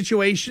 Certain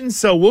situations,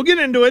 so we'll get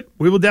into it.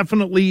 We will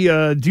definitely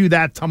do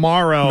that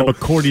tomorrow. The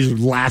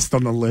McCourties last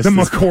on the list. The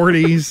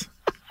McCourties.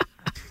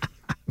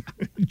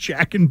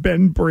 Jack and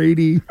Ben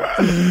Brady.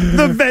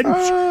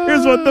 The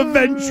Here's what the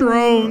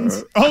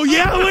Ventrones. Oh,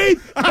 yeah, wait.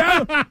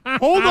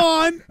 Hold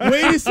on.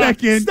 Wait a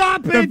second.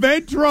 Stop it. The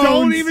Ventrones.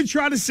 Don't even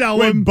try to sell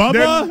them.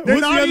 Bubba? They're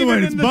What's not the other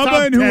one? It's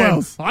Bubba and who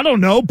else? I don't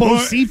know. Bo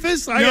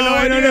Cephas?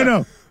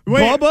 No.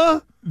 Wait.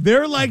 Bubba?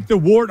 They're like the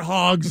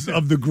warthogs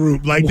of the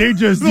group. Like they're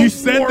just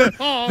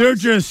they're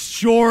just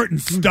short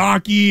and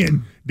stocky,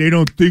 and they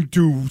don't think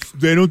too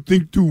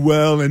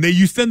well. And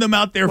you send them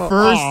out there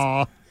first.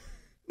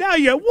 Now,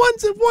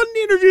 one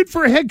interviewed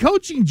for a head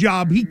coaching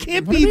job. He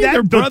can't be that.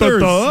 They're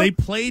brothers. They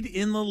played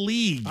in the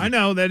league. I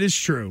know that is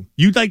true.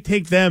 You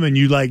take them and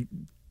you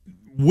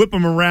whip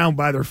them around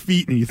by their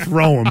feet and you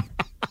throw them.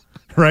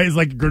 Right? It's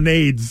like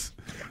grenades.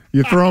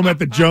 You throw them at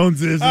the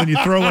Joneses, and then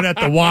you throw one at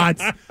the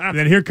Watts, and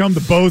then here come the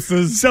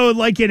Bosas. So,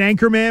 like in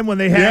Anchorman, when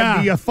they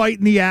had the fight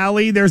in the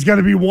alley, there's got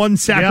to be one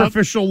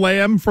sacrificial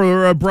lamb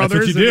for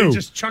brothers. That's what you do. They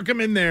just chuck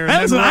them in there.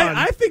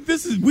 I think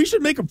we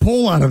should make a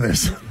poll out of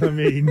this. I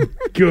mean,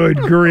 good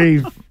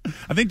grief.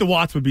 I think the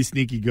Watts would be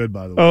sneaky good,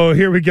 by the way. Oh,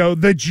 here we go.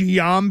 The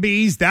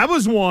Giambis. That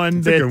was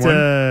one That's a good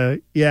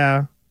one.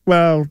 Yeah.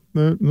 Well,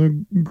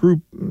 the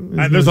group.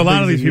 There's a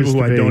lot of these people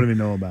who I don't even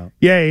know about.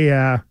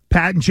 Yeah.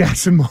 Pat and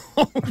Jackson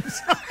Mahomes.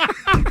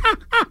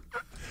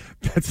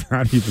 That's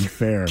not even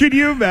fair. Can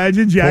you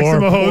imagine Jackson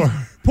Mahomes?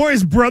 Poor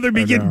his brother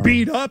be getting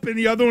beat up, and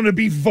the other one would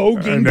be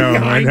voguing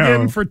behind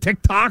him for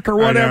TikTok or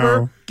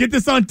whatever. Get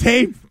this on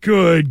tape.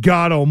 Good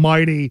God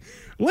Almighty.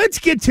 Let's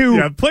get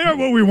to play out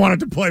what we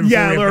wanted to play.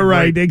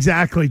 Right,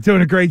 exactly.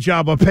 Doing a great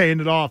job of paying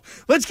it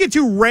off. Let's get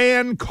to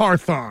Ran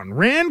Carthon.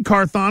 Ran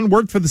Carthon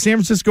worked for the San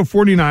Francisco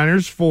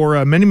 49ers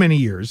for many, many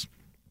years.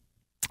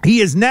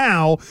 He is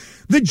now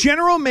the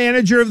general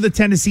manager of the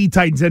Tennessee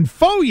Titans. And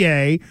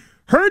Foye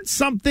heard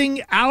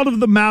something out of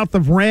the mouth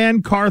of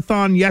Ran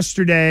Carthon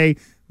yesterday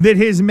that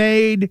has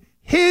made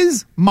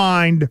his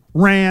mind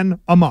ran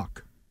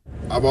amok.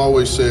 I've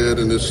always said,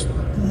 and it's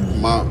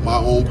my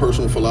own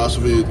personal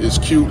philosophy, it's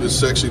cute, it's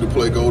sexy to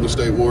play Golden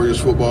State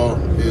Warriors football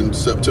in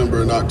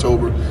September and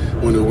October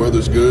when the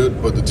weather's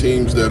good, but the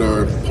teams that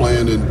are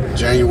playing in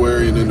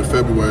January and into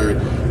February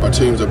are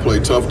teams that play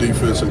tough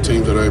defense and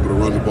teams that are able to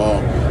run the ball,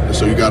 and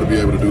so you got to be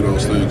able to do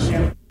those things.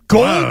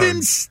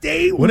 Golden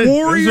State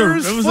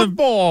Warriors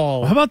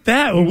football. How about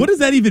that? What does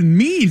that even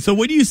mean? So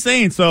what are you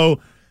saying? So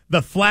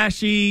the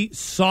flashy,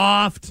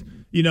 soft,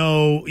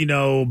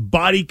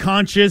 body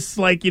conscious,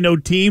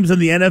 teams in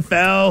the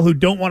NFL who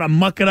don't want to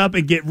muck it up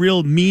and get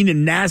real mean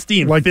and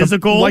nasty and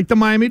physical, like the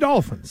Miami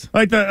Dolphins.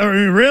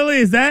 Really?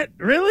 Is that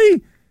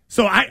really?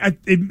 So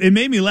it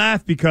made me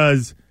laugh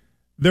because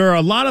there are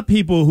a lot of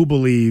people who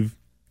believe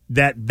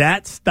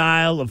that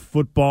style of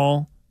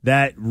football,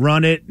 that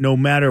run it no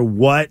matter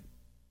what,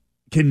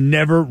 can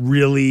never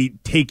really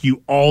take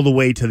you all the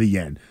way to the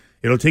end.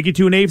 It'll take you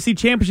to an AFC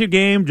Championship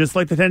game, just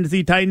like the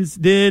Tennessee Titans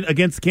did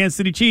against the Kansas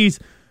City Chiefs.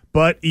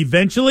 But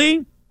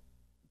eventually,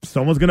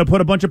 someone's going to put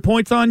a bunch of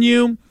points on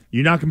you.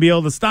 You're not going to be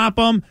able to stop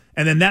them.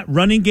 And then that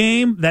running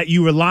game that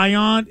you rely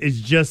on is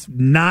just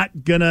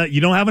not going to –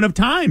 you don't have enough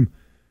time.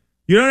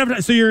 You don't have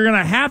time. So you're going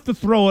to have to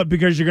throw it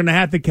because you're going to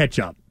have to catch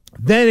up.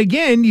 Then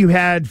again, you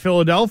had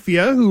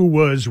Philadelphia, who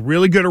was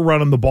really good at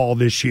running the ball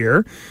this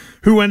year,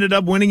 who ended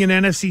up winning an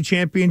NFC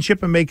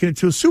Championship and making it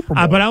to a Super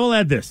Bowl. But I will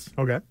add this.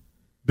 Okay.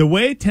 The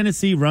way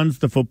Tennessee runs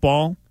the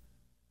football,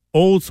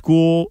 old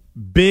school,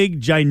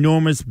 big,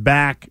 ginormous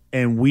back,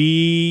 and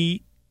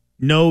we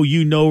know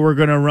we're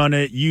going to run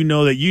it. We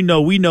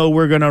know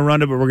we're going to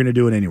run it, but we're going to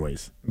do it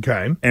anyways.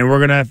 Okay. And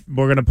we're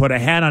going to put a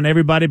hat on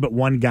everybody but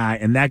one guy,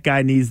 and that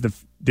guy needs to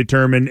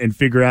determine and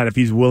figure out if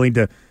he's willing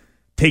to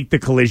take the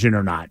collision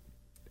or not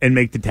and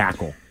make the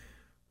tackle.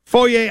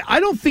 Foye, I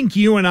don't think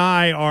you and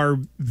I are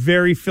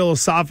very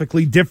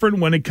philosophically different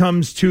when it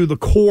comes to the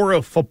core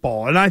of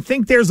football. And I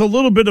think there's a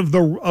little bit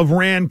of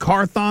Ran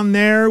Carthon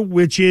there,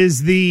 which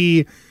is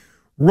the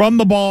run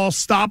the ball,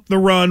 stop the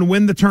run,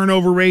 win the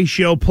turnover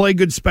ratio, play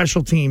good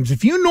special teams.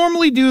 If you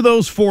normally do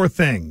those four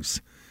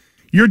things,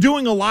 you're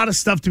doing a lot of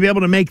stuff to be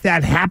able to make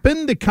that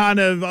happen. The kind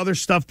of other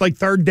stuff like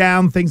third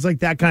down, things like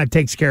that kind of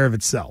takes care of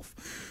itself.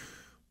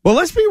 Well,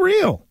 let's be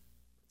real.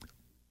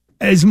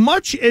 As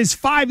much as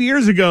 5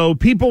 years ago,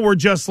 people were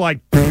just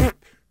like,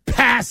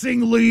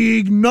 passing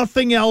league,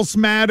 nothing else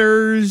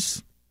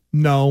matters.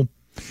 No.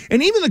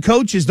 And even the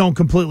coaches don't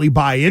completely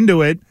buy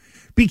into it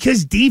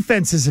because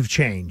defenses have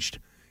changed.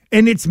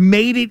 And it's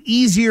made it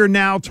easier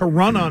now to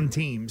run on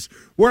teams.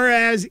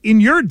 Whereas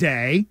in your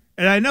day,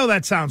 and I know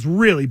that sounds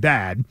really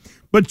bad,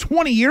 but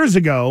 20 years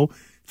ago,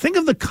 think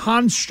of the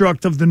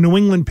construct of the New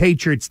England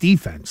Patriots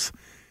defense.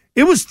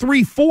 It was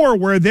 3-4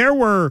 where there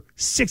were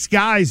 6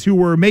 guys who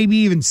were maybe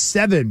even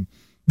 7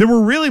 that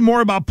were really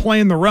more about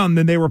playing the run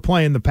than they were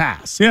playing the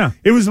pass. Yeah.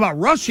 It was about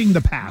rushing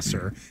the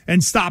passer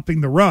and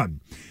stopping the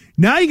run.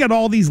 Now you got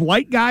all these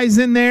light guys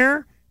in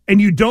there, and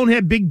you don't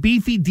have big,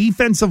 beefy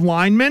defensive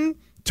linemen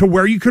to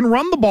where you can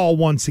run the ball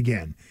once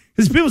again.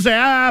 Because people say,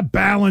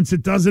 balance,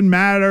 it doesn't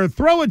matter.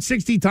 Throw it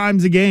 60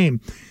 times a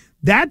game.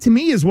 That, to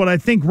me, is what I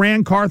think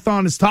Ran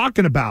Carthon is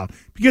talking about.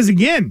 Because,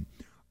 again,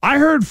 I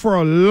heard for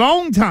a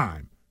long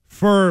time,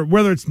 for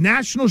whether it's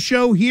national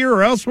show here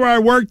or elsewhere I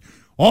worked,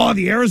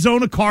 the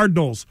Arizona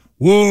Cardinals.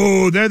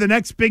 Whoa, they're the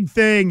next big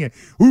thing.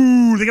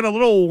 Ooh, they got a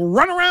little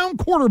runaround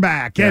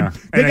quarterback. And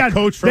they got a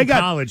coach from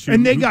college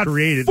who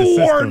created the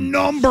 4 system.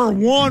 number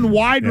 1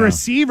 wide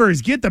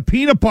receivers. Get the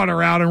peanut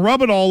butter out and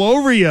rub it all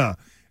over you.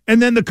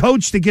 And then the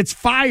coach that gets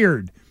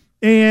fired.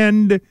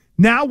 And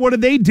now what are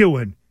they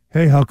doing?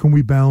 Hey, how can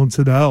we balance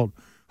it out?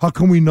 How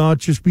can we not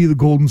just be the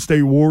Golden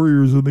State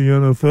Warriors of the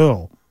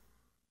NFL?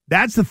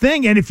 That's the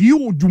thing. And if you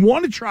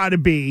want to try to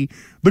be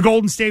the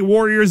Golden State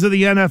Warriors of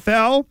the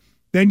NFL,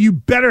 then you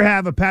better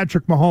have a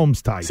Patrick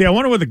Mahomes type. See, I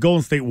wonder what the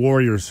Golden State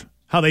Warriors,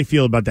 how they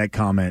feel about that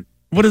comment.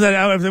 What does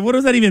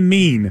that even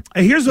mean?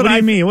 Here's what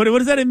I mean. What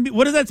is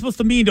that supposed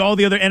to mean to all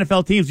the other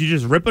NFL teams? You're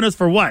just ripping us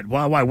for what?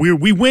 Why?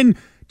 We win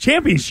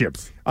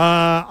championships.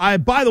 By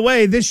the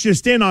way, this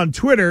just in on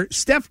Twitter,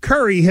 Steph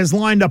Curry has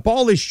lined up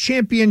all his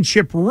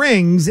championship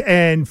rings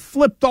and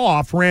flipped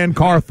off Ran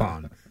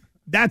Carthon.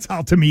 That's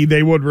how, to me,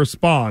 they would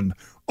respond.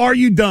 Are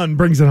you done?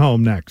 Brings it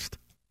home next.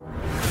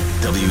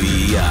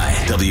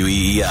 WEEI,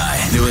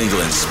 New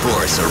England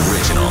Sports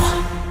Original.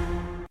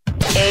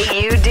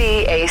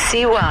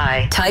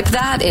 AUDACY. Type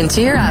that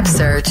into your app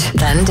search,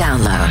 then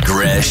download.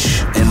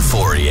 Gresh and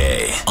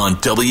Fourier on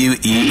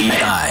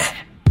WEEI.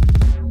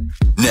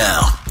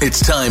 Now, it's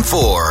time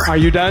for... Are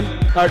you done?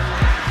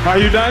 Are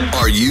you done?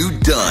 Are you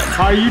done?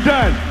 Are you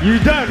done? You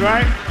done,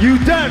 right?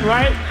 You done,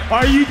 right?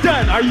 Are you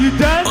done? Are you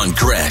done? On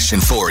Gresh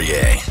and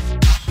Fourier.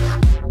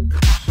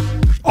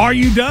 Are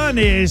You Done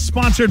is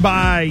sponsored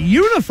by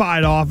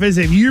Unified Office.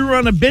 If you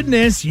run a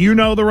business, you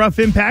know the rough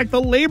impact the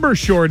labor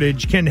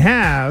shortage can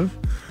have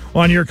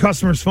On your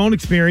customer's phone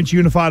experience,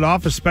 Unified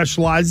Office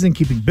specializes in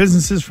keeping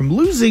businesses from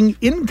losing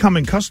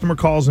incoming customer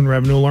calls and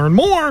revenue. Learn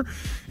more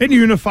at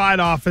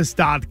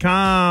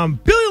unifiedoffice.com.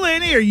 Billy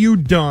Laney, are you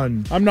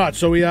done? I'm not.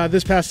 So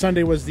this past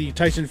Sunday was the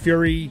Tyson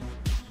Fury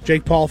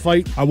Jake Paul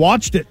fight. I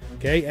watched it.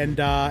 Okay, and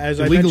as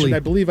Illegally. I mentioned, I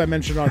believe I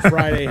mentioned on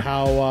Friday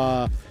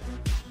how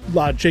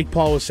Jake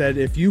Paul has said,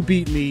 if you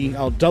beat me,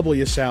 I'll double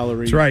your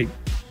salary. That's right.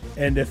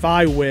 And if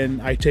I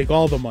win, I take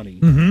all the money.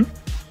 Mm-hmm.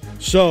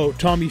 So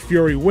Tommy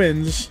Fury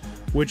wins,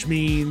 which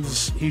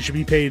means he should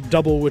be paid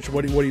double what he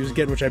was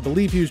getting, which I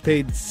believe he was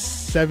paid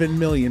 $7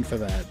 million for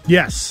that.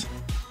 Yes.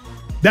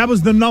 That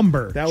was the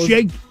number. That was,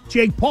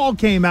 Jake Paul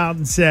came out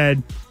and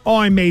said,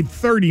 I made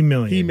 $30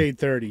 million. He made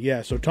 30,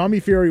 yeah. So Tommy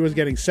Fury was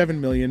getting $7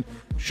 million,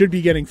 should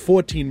be getting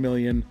 $14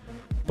 million,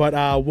 but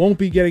won't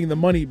be getting the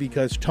money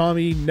because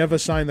Tommy never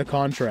signed the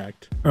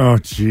contract. Oh,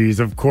 jeez,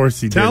 of course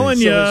he did. Telling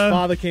So you. his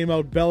father came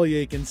out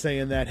bellyaching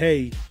saying that,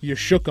 hey, you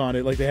shook on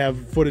it. Like they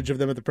have footage of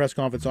them at the press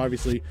conference,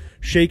 obviously,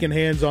 shaking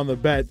hands on the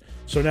bet.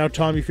 So now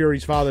Tommy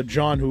Fury's father,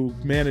 John, who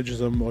manages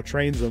him or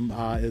trains him,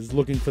 is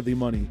looking for the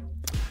money.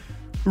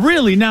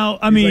 Really? Now,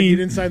 I He's mean, like, you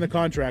didn't sign the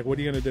contract. What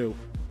are you going to do?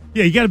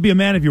 Yeah, you got to be a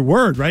man of your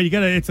word, right? You got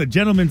to. It's a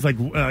gentleman's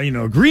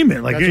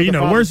agreement. Like, That's what the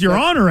father- where's your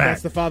honor at?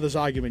 That's the father's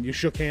argument. You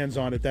shook hands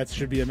on it. That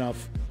should be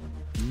enough.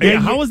 Yeah,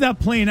 how is that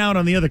playing out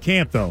on the other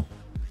camp, though?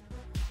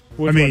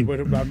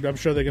 I'm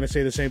sure they're going to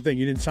say the same thing.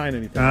 You didn't sign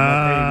anything. I'm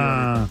not paying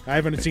you anything. I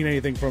haven't seen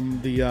anything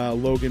from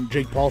the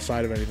Jake Paul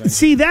side of anything.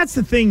 See, that's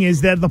the thing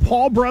is that the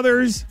Paul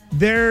brothers,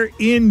 they're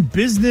in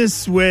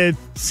business with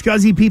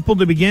scuzzy people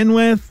to begin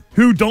with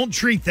who don't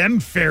treat them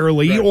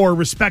fairly or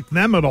respect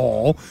them at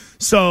all.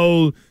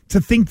 So to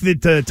think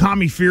that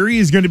Tommy Fury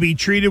is going to be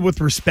treated with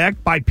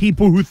respect by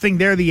people who think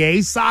they're the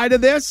A side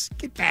of this,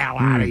 get the hell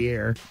out of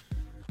here.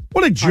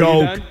 What a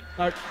joke.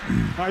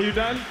 Are you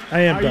done? I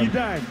am Are done. you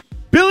done?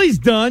 Billy's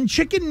done.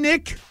 Chicken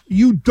Nick,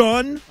 you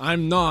done?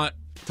 I'm not.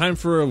 Time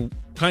for a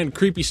kind of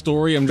creepy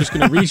story. I'm just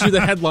going to read you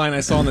the headline I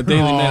saw in the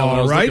Daily Mail when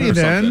I was looking for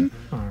something.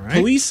 All right.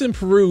 Police in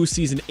Peru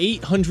sees an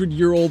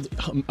 800-year-old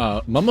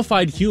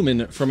mummified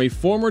human from a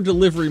former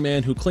delivery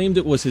man who claimed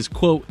it was his,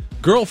 quote,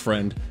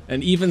 girlfriend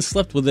and even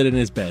slept with it in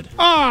his bed.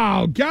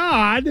 Oh,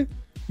 God.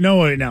 No,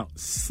 wait, now.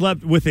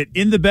 Slept with it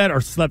in the bed or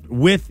slept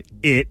with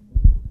it?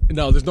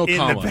 No, there's no In the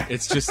comma. bed.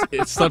 It's just,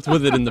 it slept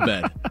with it in the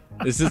bed.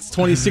 This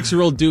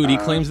 26-year-old dude, he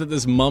claims that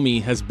this mummy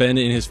has been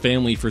in his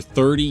family for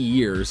 30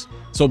 years.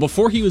 So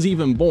before he was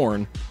even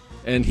born,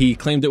 and he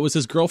claimed it was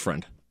his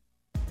girlfriend.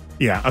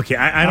 Yeah, okay.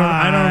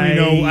 I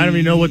don't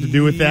even know what to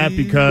do with that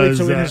because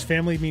Wait, so in his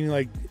family, meaning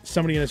like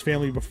somebody in his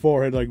family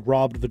before had like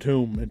robbed the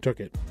tomb and took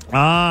it.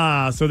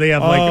 so they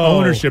have like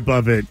ownership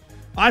of it.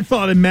 I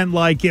thought it meant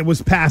like it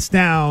was passed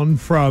down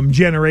from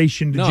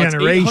generation to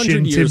generation it's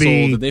 800 to years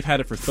be old, and they've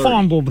had it for 30.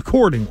 fondled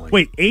accordingly.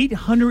 Wait,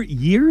 800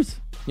 years?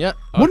 Yeah.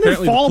 Wouldn't it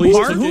Apparently the fall police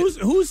apart? took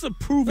it- Who's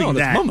proving No, that?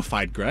 that's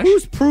mummified, Gresh.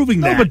 Who's proving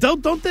No, that?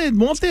 but won't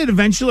they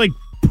eventually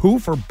like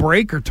poof or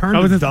break or turn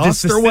to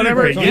dust or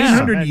whatever? disintegrate, yeah.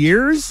 800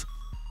 years?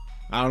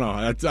 I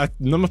don't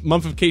know.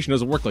 Mummification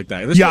doesn't work like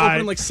that. There's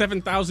open like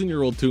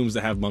 7,000-year-old tombs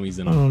that have mummies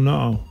in I them. don't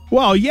know.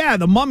 Well, yeah,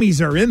 the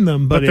mummies are in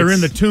them, but they're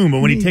in the tomb. But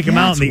when you take them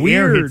out and the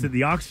air weird. hits it,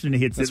 the oxygen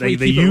hits That's it, why you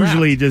they keep it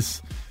usually wrapped.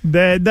 just...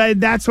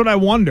 That's what I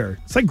wonder.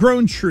 It's like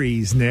growing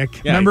trees, Nick.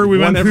 Yeah, Remember we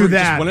went through just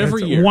that. one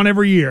every That's year. One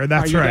every year.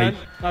 That's Are you right.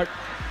 done?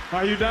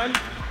 Are you done?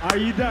 Are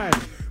you done?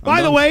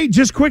 By the way,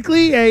 just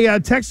quickly, a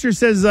texter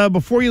says,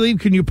 before you leave,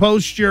 can you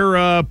post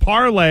your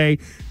parlay?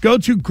 Go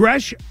to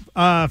Gresh,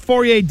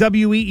 Fourier,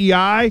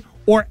 WEEI,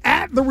 or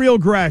at The Real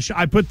Gresh.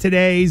 I put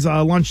today's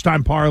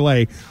lunchtime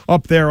parlay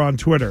up there on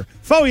Twitter.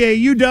 Fourier,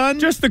 you done?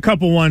 Just a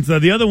couple ones.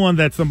 The other one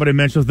that somebody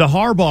mentioned was the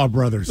Harbaugh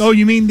brothers. Oh,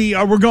 you mean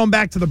we're going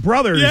back to the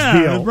brothers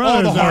deal. The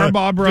brothers, oh, the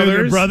Harbaugh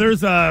brothers. The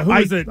brothers. Who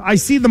is it? I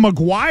see the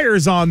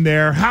McGuires on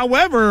there.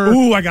 However...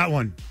 Ooh, I got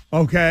one.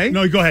 Okay.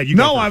 No, go ahead.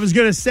 I was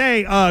going to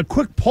say,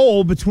 quick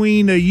poll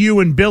between you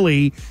and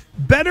Billy.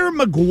 Better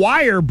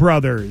McGuire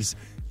brothers,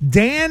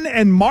 Dan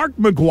and Mark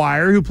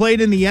McGuire, who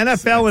played in the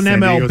NFL and San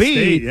Diego MLB,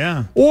 State,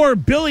 yeah. or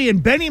Billy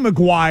and Benny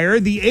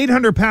McGuire, the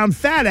 800-pound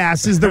fat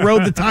asses that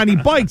rode the tiny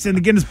bikes in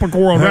the Guinness Book of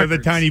World The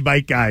Records. tiny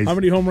bike guys. How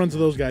many home runs do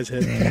those guys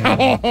hit?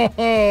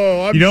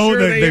 Oh, I'm sure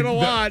they hit a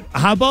lot.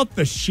 How about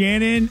the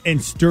Shannon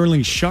and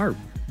Sterling Sharp?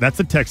 That's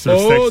a Texas.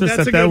 Oh, Texas that's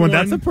set a that good one.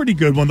 That's a pretty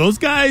good one. Those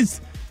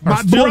guys are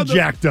My still brother-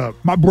 jacked up.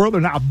 My brother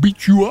and I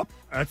beat you up.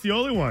 That's the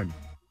only one.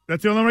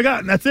 That's the only one I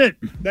got. And that's it.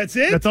 That's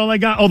it? That's all I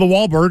got. Oh, the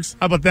Wahlbergs.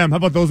 How about them? How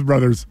about those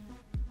brothers?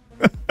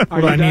 What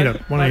do I need?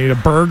 A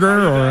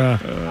burger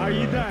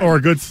Or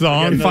a good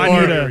song? If I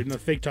or, need the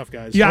fake tough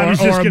guys. Yeah, I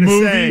was or just a going to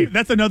movie. say.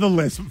 That's another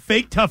list.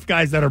 Fake tough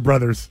guys that are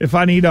brothers. If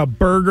I need a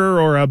burger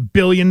or a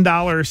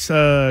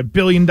 $1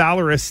 billion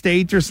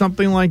estate or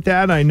something like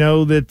that, I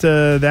know that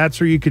that's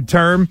where you could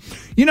turn.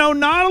 You know,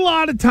 not a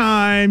lot of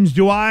times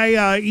do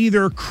I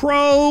either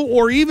crow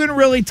or even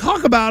really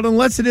talk about,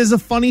 unless it is a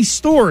funny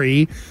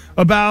story,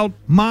 about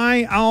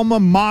my alma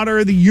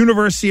mater, the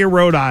University of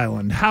Rhode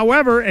Island.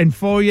 However, and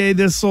Fourier,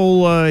 this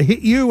will hit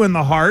you in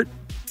the heart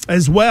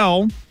as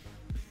well.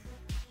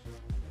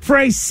 For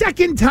a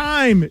second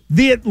time,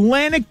 the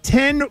Atlantic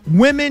 10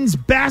 Women's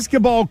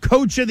Basketball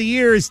Coach of the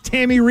Year is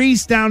Tammy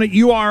Reese down at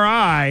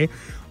URI.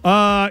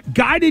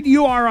 Guided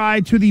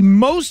URI to the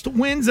most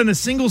wins in a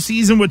single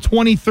season with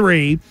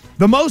 23,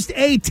 the most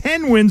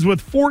A10 wins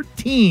with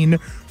 14,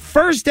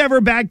 first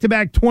ever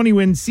back-to-back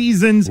 20-win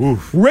seasons,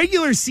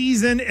 regular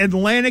season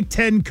Atlantic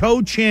 10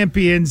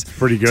 co-champions.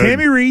 Pretty good.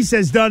 Tammy Reese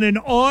has done an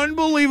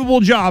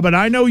unbelievable job, and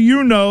I know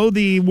you know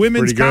the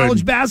women's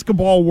college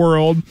basketball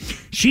world.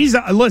 She's,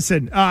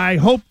 listen, I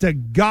hope to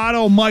God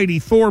almighty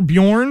Thor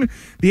Bjorn,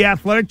 the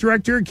athletic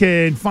director,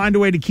 can find a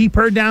way to keep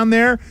her down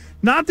there.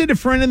 Not that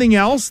for anything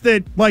else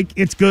that,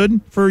 it's good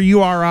for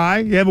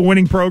URI. You have a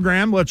winning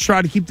program. Let's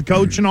try to keep the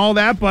coach and all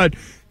that, but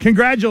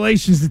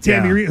congratulations to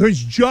Tammy Reese,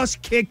 who's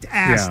just kicked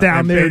ass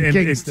down there in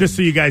Kingston. It's just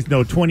so you guys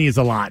know, 20 is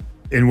a lot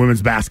in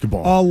women's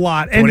basketball. A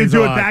lot. And to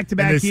do it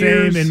back-to-back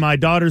years. Same in my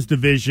daughter's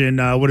division,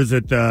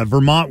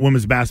 Vermont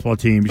women's basketball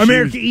team.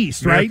 America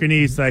East, right? American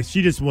East.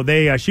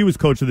 She was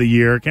coach of the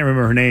year. I can't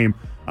remember her name.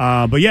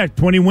 But yeah,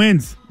 20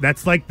 wins.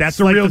 That's a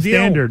real deal.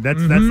 Standard.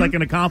 That's like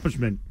an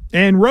accomplishment.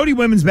 And Rhody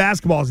women's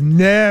basketball has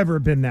never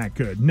been that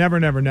good. Never,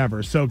 never,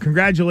 never. So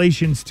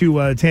congratulations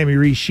to Tammy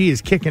Reese. She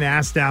is kicking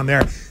ass down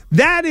there.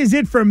 That is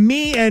it from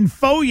me and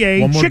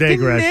Foye. One more Chicken day,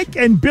 Gresh. Nick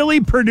and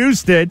Billy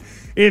produced it.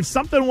 If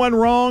something went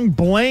wrong,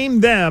 blame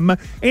them.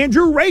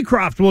 Andrew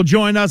Raycroft will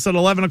join us at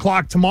 11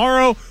 o'clock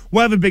tomorrow.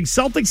 We'll have a big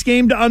Celtics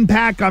game to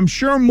unpack. I'm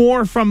sure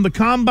more from the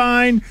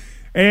Combine.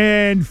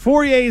 And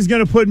Fourier is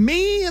going to put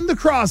me in the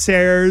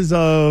crosshairs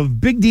of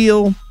big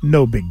deal,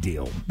 no big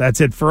deal. That's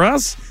it for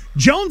us.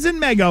 Jones and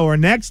Mego are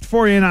next.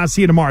 Fourier and I'll see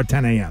you tomorrow at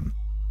 10 a.m.